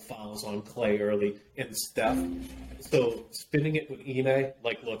couple fouls on Clay early and Steph? So spinning it with Ime,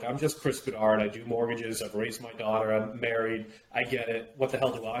 like, look, I'm just Chris Bedard. I do mortgages. I've raised my daughter. I'm married. I get it. What the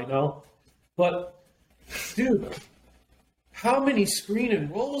hell do I know? But, dude, how many screen and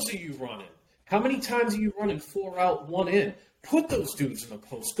rolls are you running? How many times are you running 4 out, 1 in? Put those dudes in the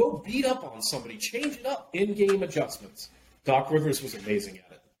post. Go beat up on somebody. Change it up. In-game adjustments. Doc Rivers was amazing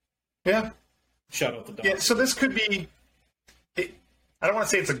at it. Yeah. Shout out to Doc. Yeah, so this could be I don't want to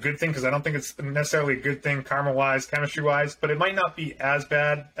say it's a good thing because I don't think it's necessarily a good thing karma-wise, chemistry-wise, but it might not be as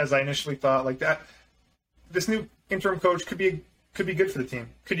bad as I initially thought. Like that, this new interim coach could be good for the team,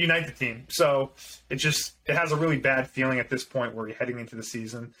 could unite the team. So it has a really bad feeling at this point where you're heading into the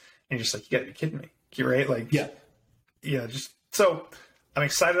season and you're just like, you got to be kidding me, right? Like, so I'm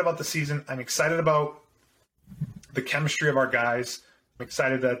excited about the season. I'm excited about the chemistry of our guys. I'm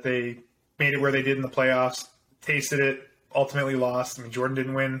excited that they made it where they did in the playoffs, tasted it, ultimately lost. I mean, Jordan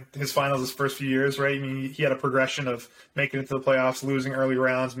didn't win his finals his first few years, right? I mean, he had a progression of making it to the playoffs, losing early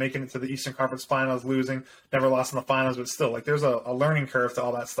rounds, making it to the Eastern Conference Finals, losing, never lost in the finals, but still, like, there's a learning curve to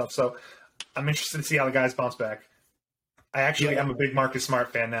all that stuff. So I'm interested to see how the guys bounce back. I'm a big Marcus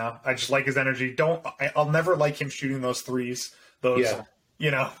Smart fan now. I just like his energy. I'll never like him shooting those threes. Those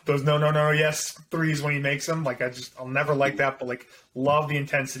no, yes threes when he makes them. Like, I'll never like that, but like, love the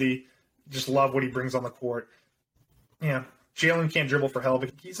intensity. Just love what he brings on the court. Yeah, Jalen can't dribble for hell,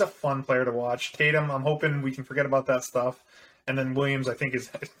 but he's a fun player to watch. Tatum, I'm hoping we can forget about that stuff. And then Williams, I think, is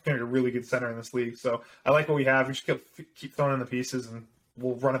going to be a really good center in this league. So I like what we have. We just keep throwing in the pieces, and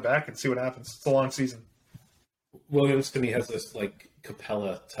we'll run it back and see what happens. It's a long season. Williams, to me, has this, like,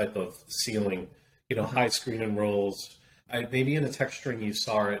 Capella type of ceiling, high screen and rolls. Maybe in the text string you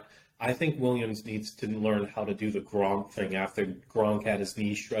saw it. I think Williams needs to learn how to do the Gronk thing after Gronk had his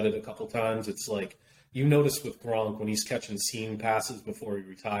knee shredded a couple times. It's like, you notice with Gronk when he's catching seam passes before he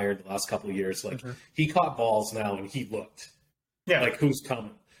retired the last couple of years, like he caught balls now and he looked. Yeah. Like, who's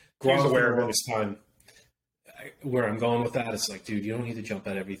coming? Gronk's aware of this time. Where I'm going with that is like, dude, you don't need to jump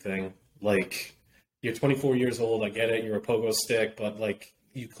at everything. Like, you're 24 years old. I get it. You're a pogo stick, but like,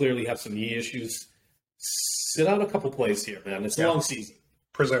 you clearly have some knee issues. Sit out a couple plays here, man. It's a long season.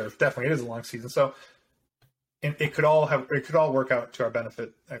 Preserve. Definitely. It is a long season. So it could all work out to our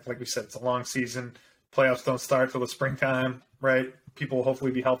benefit. Like we said, it's a long season. Playoffs don't start till the springtime, right? People will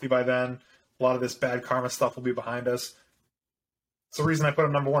hopefully be healthy by then. A lot of this bad karma stuff will be behind us. It's the reason I put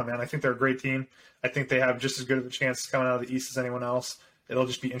them number one, man. I think they're a great team. I think they have just as good of a chance coming out of the East as anyone else. It'll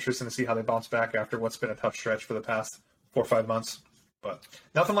just be interesting to see how they bounce back after what's been a tough stretch for the past 4 or 5 months. But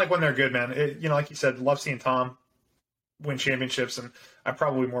nothing like when they're good, man. Like you said, love seeing Tom. win championships. And I'm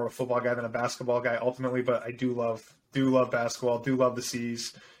probably more of a football guy than a basketball guy ultimately, but I do love basketball, do love the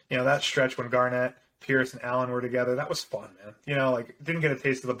C's. You know, that stretch when Garnett, Pierce, and Allen were together, that was fun, man. You know, like, didn't get a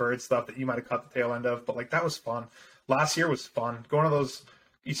taste of the Bird stuff that you might have caught the tail end of, but, like, that was fun. Last year was fun. Going to those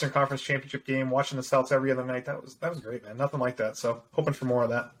Eastern Conference Championship game, watching the Celtics every other night, that was great, man. Nothing like that. So, hoping for more of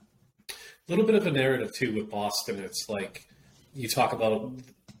that. A little bit of a narrative, too, with Boston. It's like, you talk about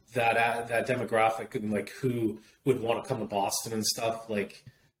that demographic and, like, who would want to come to Boston and stuff. Like,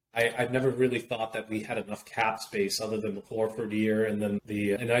 I've never really thought that we had enough cap space other than the Horford year, and then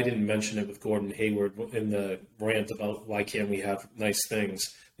and I didn't mention it with Gordon Hayward in the rant about why can't we have nice things.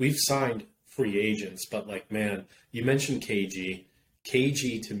 We've signed free agents, but, like, man, you mentioned KG.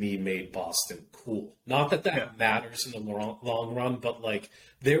 KG to me made Boston cool. Not that matters in the long run, but, like,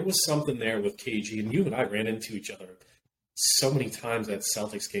 there was something there with KG, and you and I ran into each other so many times at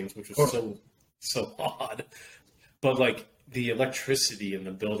Celtics games, which was so odd. But, like, the electricity in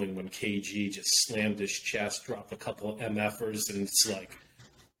the building when KG just slammed his chest, dropped a couple of MFers, and it's like,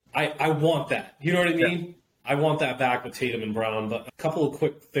 I want that. You know what I mean? Yeah. I want that back with Tatum and Brown. But a couple of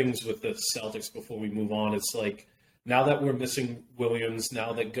quick things with the Celtics before we move on. It's like, now that we're missing Williams,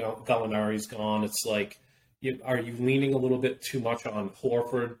 now that Gallinari's gone, it's like, are you leaning a little bit too much on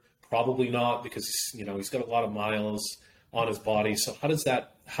Horford? Probably not, because, you know, he's got a lot of miles on his body. So how does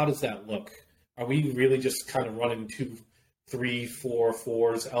that look? Are we really just kind of running 2, 3, 4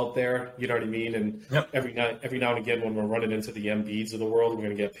 fours out there? You know what I mean? And every now and again, when we're running into the Embiids of the world, we're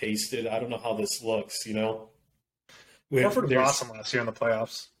going to get pasted. I don't know how this looks, you know? Horford was awesome last year in the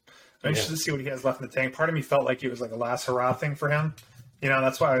playoffs. I'm interested to see what he has left in the tank. Part of me felt like it was like a last hurrah thing for him. You know,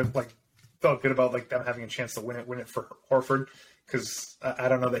 that's why I felt good about them having a chance to win it for Horford, because I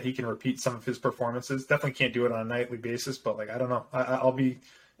don't know that he can repeat some of his performances. Definitely can't do it on a nightly basis, but, like, I don't know. I'll be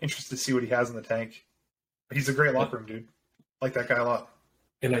interested to see what he has in the tank. He's a great locker room dude. Like that guy a lot.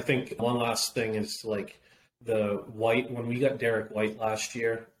 And I think one last thing is, like, the White. When we got Derek White last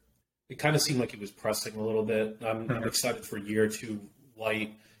year, it kind of seemed like he was pressing a little bit. I'm excited for year 2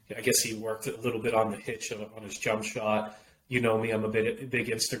 White. I guess he worked a little bit on the hitch on his jump shot. You know me, I'm a big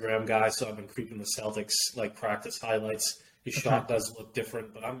Instagram guy, so I've been creeping the Celtics, like, practice highlights. His shot does look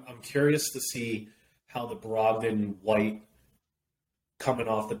different, but I'm curious to see how the Brogdon White coming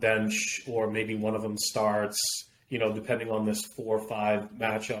off the bench, or maybe one of them starts, you know, depending on this 4 or 5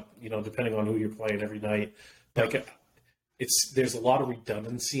 matchup, you know, depending on who you're playing every night. Like, there's a lot of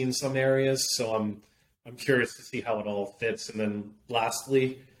redundancy in some areas, so I'm curious to see how it all fits. And then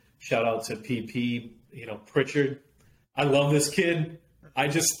lastly, shout out to PP, you know, Pritchard. I love this kid. I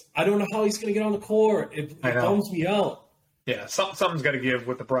don't know how he's going to get on the court. It bums me out. Yeah, something's got to give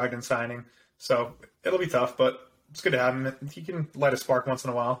with the Brogdon signing. So it'll be tough, but it's good to have him. He can light a spark once in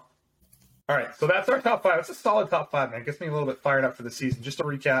a while. All right, so that's our top 5. It's a solid top 5, man. It gets me a little bit fired up for the season. Just to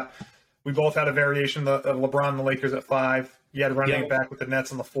recap, we both had a variation of LeBron and the Lakers at 5. You had running back with the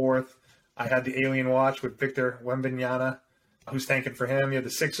Nets on the 4th. I had the Alien Watch with Victor Wembanyama, who's tanking for him. You had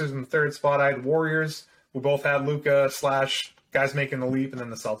the Sixers in the 3rd spot. I had Warriors. We both had Luka / guys making the leap, and then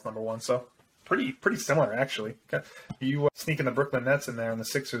the Celtics number 1. So pretty similar, actually. You sneaking the Brooklyn Nets in there, and the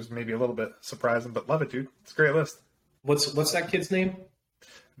Sixers maybe a little bit surprising, but love it, dude. It's a great list. What's that kid's name?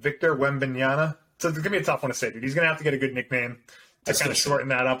 Victor Wembanyama. So it's going to be a tough one to say, dude. He's going to have to get a good nickname to kind of shorten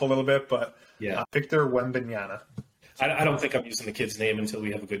that up a little bit, but Victor Wembanyama. I don't think I'm using the kid's name until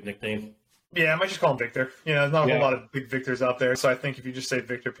we have a good nickname. Yeah, I might just call him Victor. You know, there's not a whole lot of big Victors out there, so I think if you just say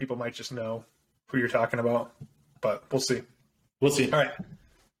Victor, people might just know who you're talking about, but we'll see. We'll see. All right.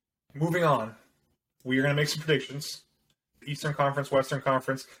 Moving on. We are going to make some predictions. Eastern Conference, Western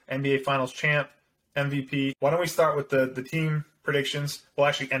Conference, NBA Finals champ, MVP. Why don't we start with the team predictions? We'll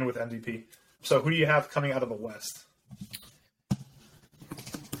actually end with MVP. So who do you have coming out of the West?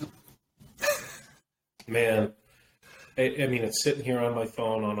 Man, I mean, it's sitting here on my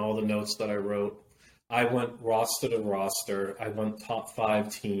phone on all the notes that I wrote. I went roster to roster. I went top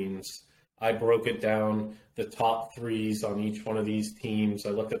 5 teams. I broke it down, the top 3s on each one of these teams. I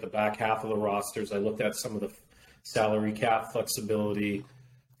looked at the back half of the rosters. I looked at some of the salary cap flexibility.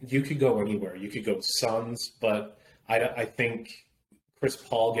 You could go anywhere. You could go Suns, but I think Chris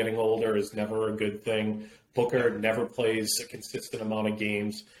Paul getting older is never a good thing. Booker never plays a consistent amount of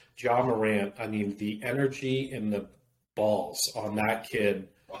games. Ja Morant, I mean, the energy and the balls on that kid,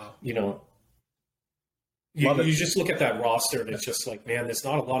 you know, you just look at that roster and it's just like, man, there's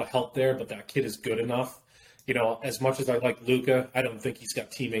not a lot of help there, but that kid is good enough. You know, as much as I like Luka, I don't think he's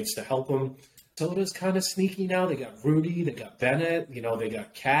got teammates to help him. Minnesota's kind of sneaky now. They got Rudy, they got Bennett, they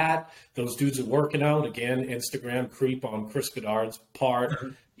got Cat. Those dudes are working out. Again, Instagram creep on Chris Bedard's part.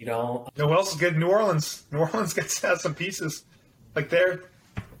 You know who else is good? New Orleans. New Orleans has some pieces. Like they're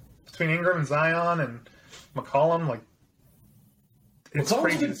between Ingram and Zion and McCollum. Like it's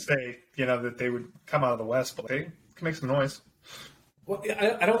crazy to say, that they would come out of the West, but they can make some noise. Well,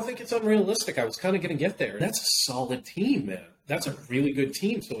 I don't think it's unrealistic. I was kind of going to get there. That's a solid team, man. That's a really good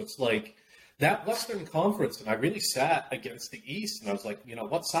team. So it's like that Western Conference, and I really sat against the East, and I was like,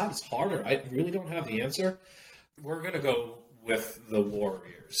 what side is harder? I really don't have the answer. We're going to go with the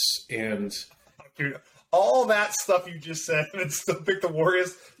Warriors. And dude, all that stuff you just said, and still pick the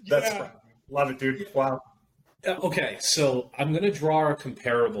Warriors, that's fun. Love it, dude. Wow. Okay, so I'm going to draw a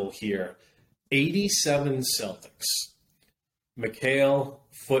comparable here. 87 Celtics. McHale,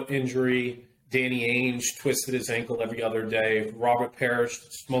 foot injury. Danny Ainge twisted his ankle every other day. Robert Parrish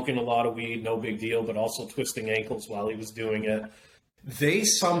smoking a lot of weed, no big deal, but also twisting ankles while he was doing it. They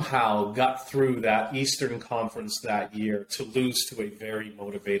somehow got through that Eastern Conference that year to lose to a very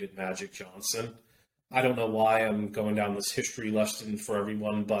motivated Magic Johnson. I don't know why I'm going down this history lesson for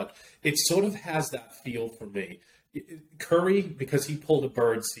everyone, but it sort of has that feel for me. Curry, because he pulled a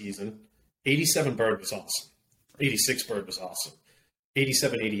Bird season, 87 Bird was awesome. 86 Bird was awesome.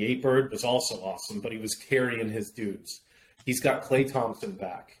 87, 88 Bird was also awesome, but he was carrying his dudes. He's got Klay Thompson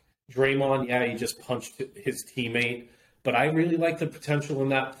back. Draymond, he just punched his teammate, but I really like the potential in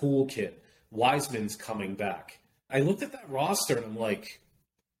that Poole kid. Wiseman's coming back. I looked at that roster and I'm like,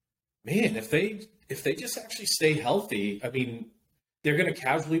 man, if they just actually stay healthy, I mean, they're going to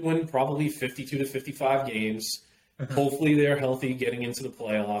casually win probably 52 to 55 games. Mm-hmm. Hopefully they're healthy getting into the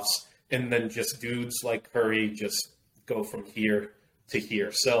playoffs, and then just dudes like Curry just go from here to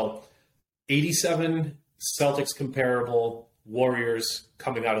here. So 87 Celtics comparable, Warriors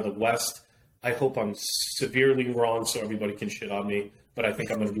coming out of the West. I hope I'm severely wrong so everybody can shit on me, but I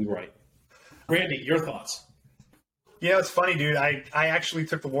think I'm going to be right. Randy, your thoughts? Yeah, it's funny, dude. I actually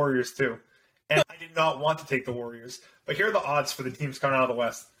took the Warriors too. And I did not want to take the Warriors. But here are the odds for the teams coming out of the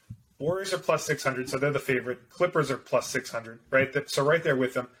West. Warriors are plus 600, so they're the favorite. Clippers are plus 600, right? So right there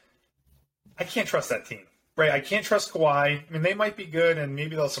with them. I can't trust that team, right? I can't trust Kawhi. I mean, they might be good, and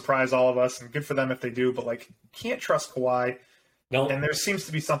maybe they'll surprise all of us, and good for them if they do. But, can't trust Kawhi. No. And there seems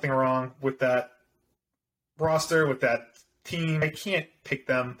to be something wrong with that roster, with that team. I can't pick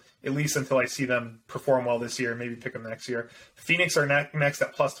them, at least until I see them perform well this year. Maybe pick them next year. Phoenix are next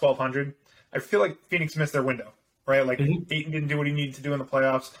at plus 1,200. I feel like Phoenix missed their window, right? Ayton didn't do what he needed to do in the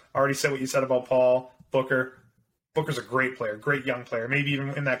playoffs. I already said what you said about Paul, Booker. Booker's a great player, great young player, maybe even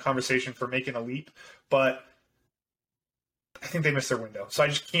in that conversation for making a leap. But I think they missed their window. So I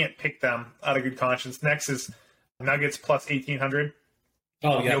just can't pick them out of good conscience. Next is Nuggets plus 1,800.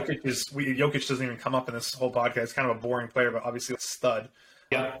 Oh, yeah. Jokic doesn't even come up in this whole podcast. It's kind of a boring player, but obviously a stud.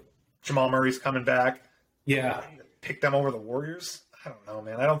 Yeah. Jamal Murray's coming back. Yeah. Pick them over the Warriors? I don't know,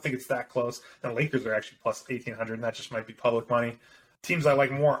 man. I don't think it's that close. And the Lakers are actually plus 1,800, and that just might be public money. Teams I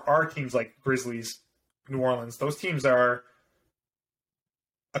like more are teams like Grizzlies, New Orleans. Those teams are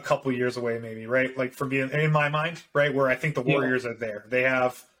a couple years away, maybe, right? For being in my mind, right, where I think the Warriors are there. They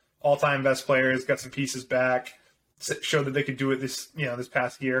have all-time best players, got some pieces back, showed that they could do it this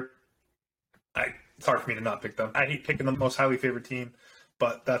past year. It's hard for me to not pick them. I hate picking the most highly favored team,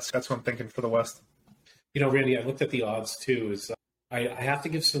 but that's what I'm thinking for the West. Randy, I looked at the odds too. I have to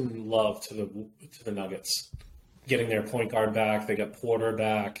give some love to the Nuggets, getting their point guard back. They got Porter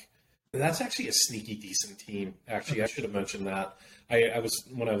back. That's actually a sneaky decent team. Actually, I should have mentioned that.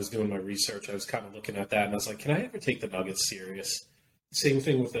 When I was doing my research, I was kind of looking at that, and I was like, can I ever take the Nuggets serious? Same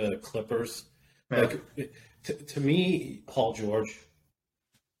thing with the Clippers. Yeah. To me, Paul George,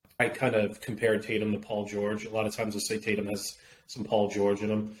 I kind of compared Tatum to Paul George. A lot of times I say Tatum has some Paul George in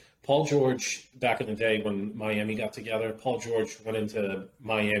him. Paul George, back in the day when Miami got together, Paul George went into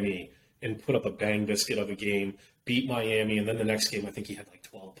Miami and put up a bang biscuit of a game, beat Miami, and then the next game I think he had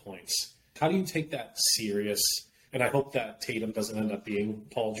 12 points. How do you take that serious? And I hope that Tatum doesn't end up being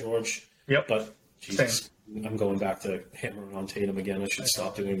Paul George. Yep. But, Jesus, I'm going back to hammering on Tatum again. I should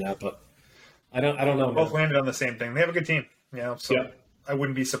stop doing that, but I don't know. Both landed on the same thing. They have a good team, so I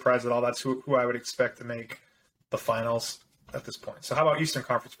wouldn't be surprised at all. That's who I would expect to make the finals at this point. So how about Eastern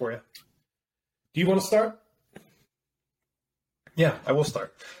Conference for you? Do you want to start? Yeah, I will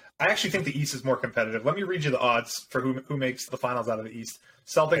start. I actually think the East is more competitive. Let me read you the odds for who makes the finals out of the East.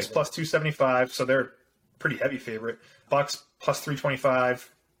 Celtics plus 275, so they're a pretty heavy favorite. Bucks plus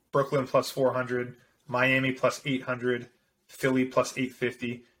 325, Brooklyn plus 400, Miami plus 800, Philly plus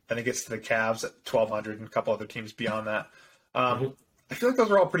 850. Then it gets to the Cavs at 1,200 and a couple other teams beyond that. I feel like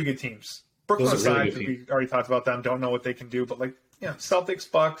those are all pretty good teams. Brooklyn Those are really aside, good because we already talked about them, don't know what they can do. But, like,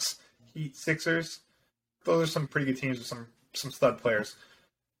 Celtics, Bucks, Heat, Sixers, those are some pretty good teams with some stud players.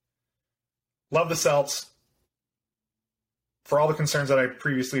 Love the Celts. For all the concerns that I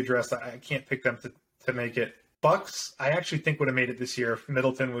previously addressed, I can't pick them to make it. Bucks, I actually think would have made it this year if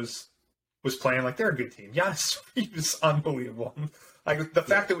Middleton was playing. Like, they're a good team. Giannis is unbelievable. Like, the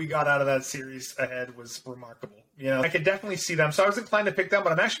fact that we got out of that series ahead was remarkable. I could definitely see them. So I was inclined to pick them,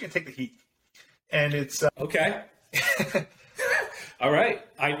 but I'm actually going to take the Heat. And it's okay. All right.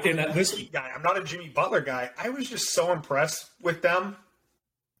 This Heat guy. I'm not a Jimmy Butler guy. I was just so impressed with them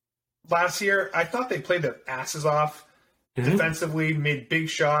last year. I thought they played their asses off defensively, made big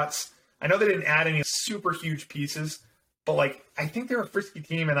shots. I know they didn't add any super huge pieces, but, like, I think they're a frisky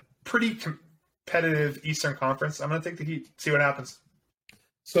team and a pretty competitive Eastern Conference. I'm going to take the Heat, see what happens.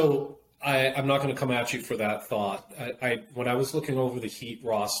 So I'm not going to come at you for that thought. When I was looking over the Heat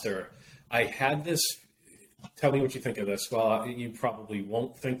roster, I had this. Tell me what you think of this. Well, you probably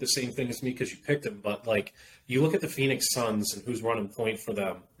won't think the same thing as me because you picked them, but, like, you look at the Phoenix Suns and who's running point for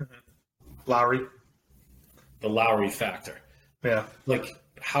them. Lowry. The Lowry factor. Yeah. Like,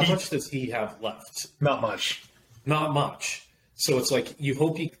 how much does he have left? Not much. Not much. So it's like, you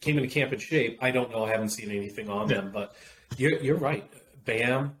hope he came into camp in shape. I don't know. I haven't seen anything on them, but you're right.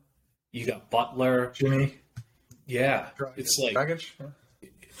 Bam. You got Butler. Jimmy. Yeah. It's like... Dragic?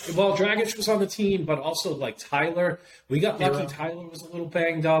 Well, Dragic was on the team, but also, like, Tyler. We got lucky Tyler was a little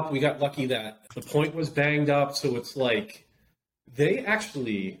banged up. We got lucky that the point was banged up. So it's like, they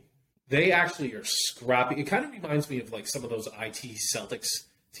actually are scrappy. It kind of reminds me of, like, some of those IT Celtics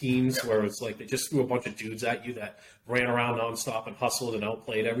teams where it's like they just threw a bunch of dudes at you that ran around nonstop and hustled and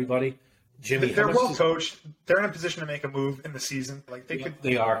outplayed everybody. Jimmy, they're well coached. They're in a position to make a move in the season. Like, they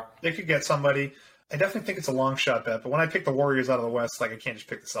could get somebody. I definitely think it's a long shot bet. But when I pick the Warriors out of the West, like, I can't just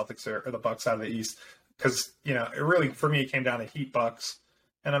pick the Celtics or the Bucks out of the East because it really, for me, it came down to Heat Bucks,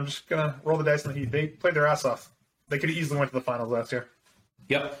 and I'm just gonna roll the dice on the Heat. They played their ass off. They could have easily went to the finals last year.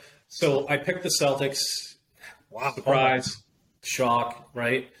 Yep. So I picked the Celtics. Wow! Surprise, shock,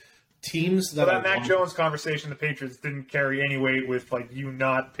 right? Teams that Mac Jones conversation, the Patriots didn't carry any weight with, like, you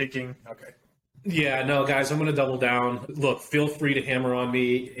not picking. Okay. Yeah, no, guys, I'm going to double down. Look, feel free to hammer on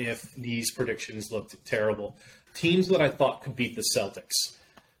me if these predictions looked terrible. Teams that I thought could beat the Celtics.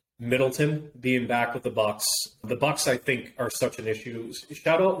 Middleton being back with the Bucks. The Bucks, I think, are such an issue.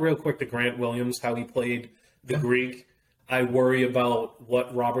 Shout out real quick to Grant Williams, how he played the Greek. I worry about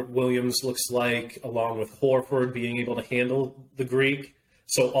what Robert Williams looks like, along with Horford being able to handle the Greek.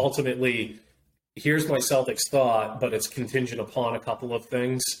 So ultimately, here's my Celtics thought, but it's contingent upon a couple of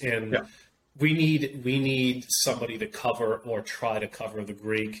things. And we need somebody to cover or try to cover the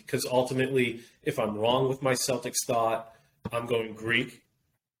Greek, because ultimately, if I'm wrong with my Celtics thought, I'm going Greek.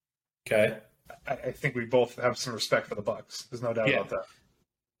 Okay. I think we both have some respect for the Bucks. There's no doubt about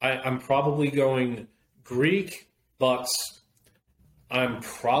that. I'm probably going Greek, Bucks. I'm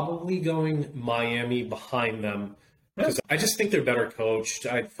probably going Miami behind them because I just think they're better coached.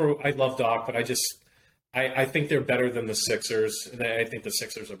 I love Doc, but I think they're better than the Sixers, and I think the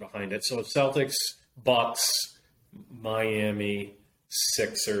Sixers are behind it. So Celtics, Bucks, Miami,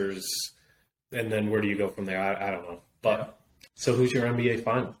 Sixers, and then where do you go from there? I don't know. But so who's your NBA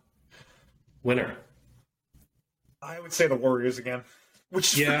final winner? I would say the Warriors again,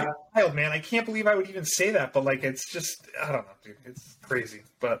 which is wild, man. I can't believe I would even say that, but, like, it's just, I don't know, dude. It's crazy.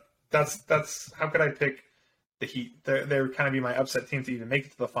 But that's how could I pick the Heat? They would kind of be my upset team to even make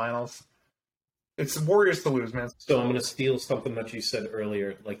it to the finals. It's the Warriors to lose, man. So I'm going to steal something that you said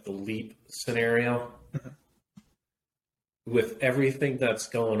earlier, like the leap scenario. With everything that's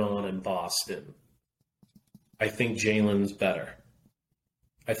going on in Boston, I think Jalen's better.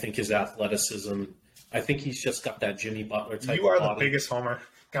 I think his athleticism, I think he's just got that Jimmy Butler type of body. You are the biggest homer.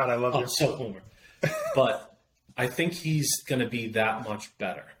 God, I love you. So homer. But I think he's going to be that much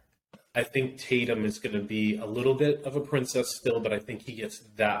better. I think Tatum is going to be a little bit of a princess still, but I think he gets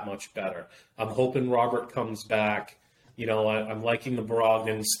that much better. I'm hoping Robert comes back. I'm liking the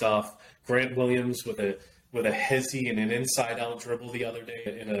Brogdon stuff. Grant Williams with a hezzy and an inside-out dribble the other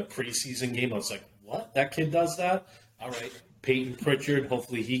day in a preseason game. I was like, what? That kid does that? All right. Peyton Pritchard,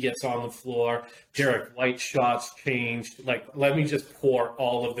 hopefully he gets on the floor. Derek White shots changed. Like, let me just pour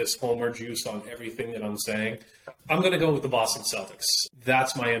all of this homer juice on everything that I'm saying. I'm going to go with the Boston Celtics.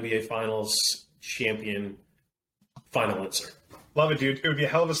 That's my NBA Finals champion final answer. Love it, dude. It would be a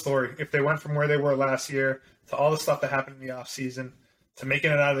hell of a story if they went from where they were last year to all the stuff that happened in the offseason to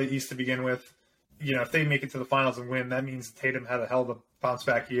making it out of the East to begin with. If they make it to the finals and win, that means Tatum had a hell of a bounce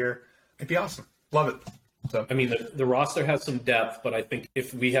back year. It'd be awesome. Love it. So I mean, the roster has some depth, but I think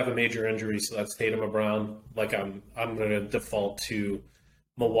if we have a major injury, so that's Tatum or Brown, like I'm going to default to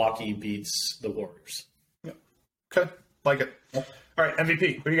Milwaukee beats the Warriors. yeah. Okay, like it. All right,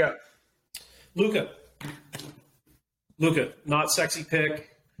 MVP. Who do you got? Luka, not sexy pick.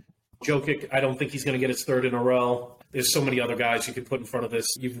 Jokic, I don't think he's going to get his third in a row. There's so many other guys you could put in front of this.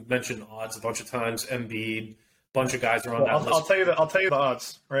 You've mentioned odds a bunch of times. Embiid, bunch of guys are on that list. I'll tell you the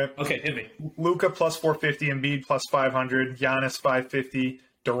odds, right? Okay, hit me. Luka plus 450, Embiid plus 500, Giannis 550,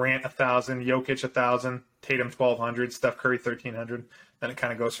 Durant 1,000, Jokic 1,000, Tatum 1,200, Steph Curry 1,300. Then it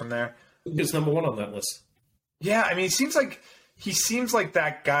kind of goes from there. Luka's number one on that list. Yeah, I mean, he seems like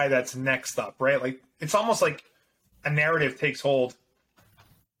that guy that's next up, right? Like it's almost like a narrative takes hold,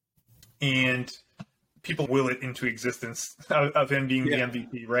 and people will it into existence of him being the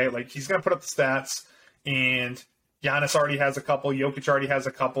MVP, right? Like he's going to put up the stats, and Giannis already has a couple, Jokic already has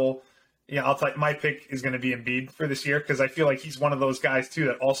a couple. Yeah, I'll tell you, my pick is going to be Embiid for this year because I feel like he's one of those guys too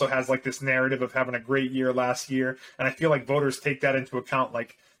that also has like this narrative of having a great year last year, and I feel like voters take that into account.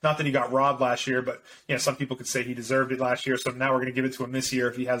 Like, not that he got robbed last year, but some people could say he deserved it last year, so now we're going to give it to him this year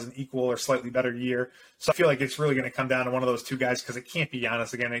if he has an equal or slightly better year. So I feel like it's really going to come down to one of those two guys because it can't be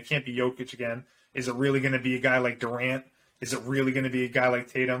Giannis again, it can't be Jokic again. Is it really going to be a guy like Durant? Is it really going to be a guy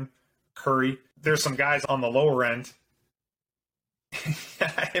like Tatum, Curry? There's some guys on the lower end.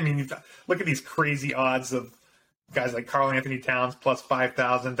 I mean, look at these crazy odds of guys like Karl Anthony Towns plus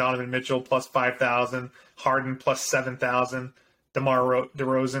 5,000, Donovan Mitchell plus 5,000, Harden plus 7,000, DeMar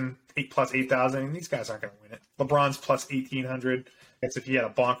DeRozan plus 8,000. And these guys aren't going to win it. LeBron's plus 1,800. That's if he had a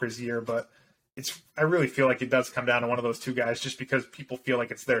bonkers year, but I really feel like it does come down to one of those two guys just because people feel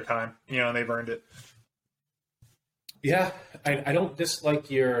like it's their time, and they've earned it. Yeah, I don't dislike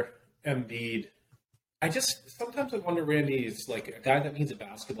your Embiid. Sometimes I wonder, Randy, is like a guy that needs a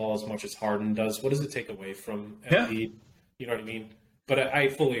basketball as much as Harden does. What does it take away from Embiid? Yeah. You know what I mean? But I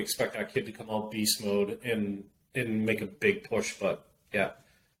fully expect that kid to come out beast mode and make a big push. But yeah,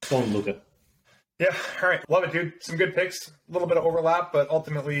 going Luka. Yeah, all right. Love it, dude. Some good picks. A little bit of overlap, but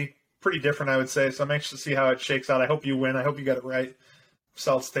ultimately pretty different, I would say. So I'm anxious to see how it shakes out. I hope you win. I hope you got it right.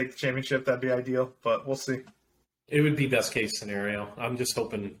 Celtics take the championship. That'd be ideal, but we'll see. It would be best case scenario. I'm just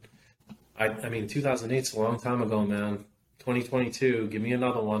hoping. I mean, 2008's a long time ago, man. 2022, give me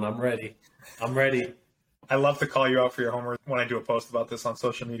another one. I'm ready. I love to call you out for your homework when I do a post about this on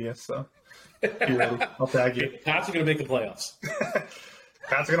social media, so be ready. I'll tag you. Pats are going to make the playoffs.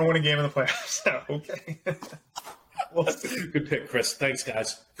 Pats are going to win a game in the playoffs. Okay. Good pick, Chris. Thanks,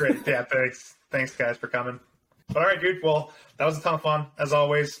 guys. Great. Yeah, thanks. Thanks, guys, for coming. But all right, dude. Well, that was a ton of fun, as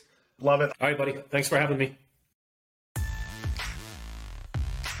always. Love it. All right, buddy. Thanks for having me.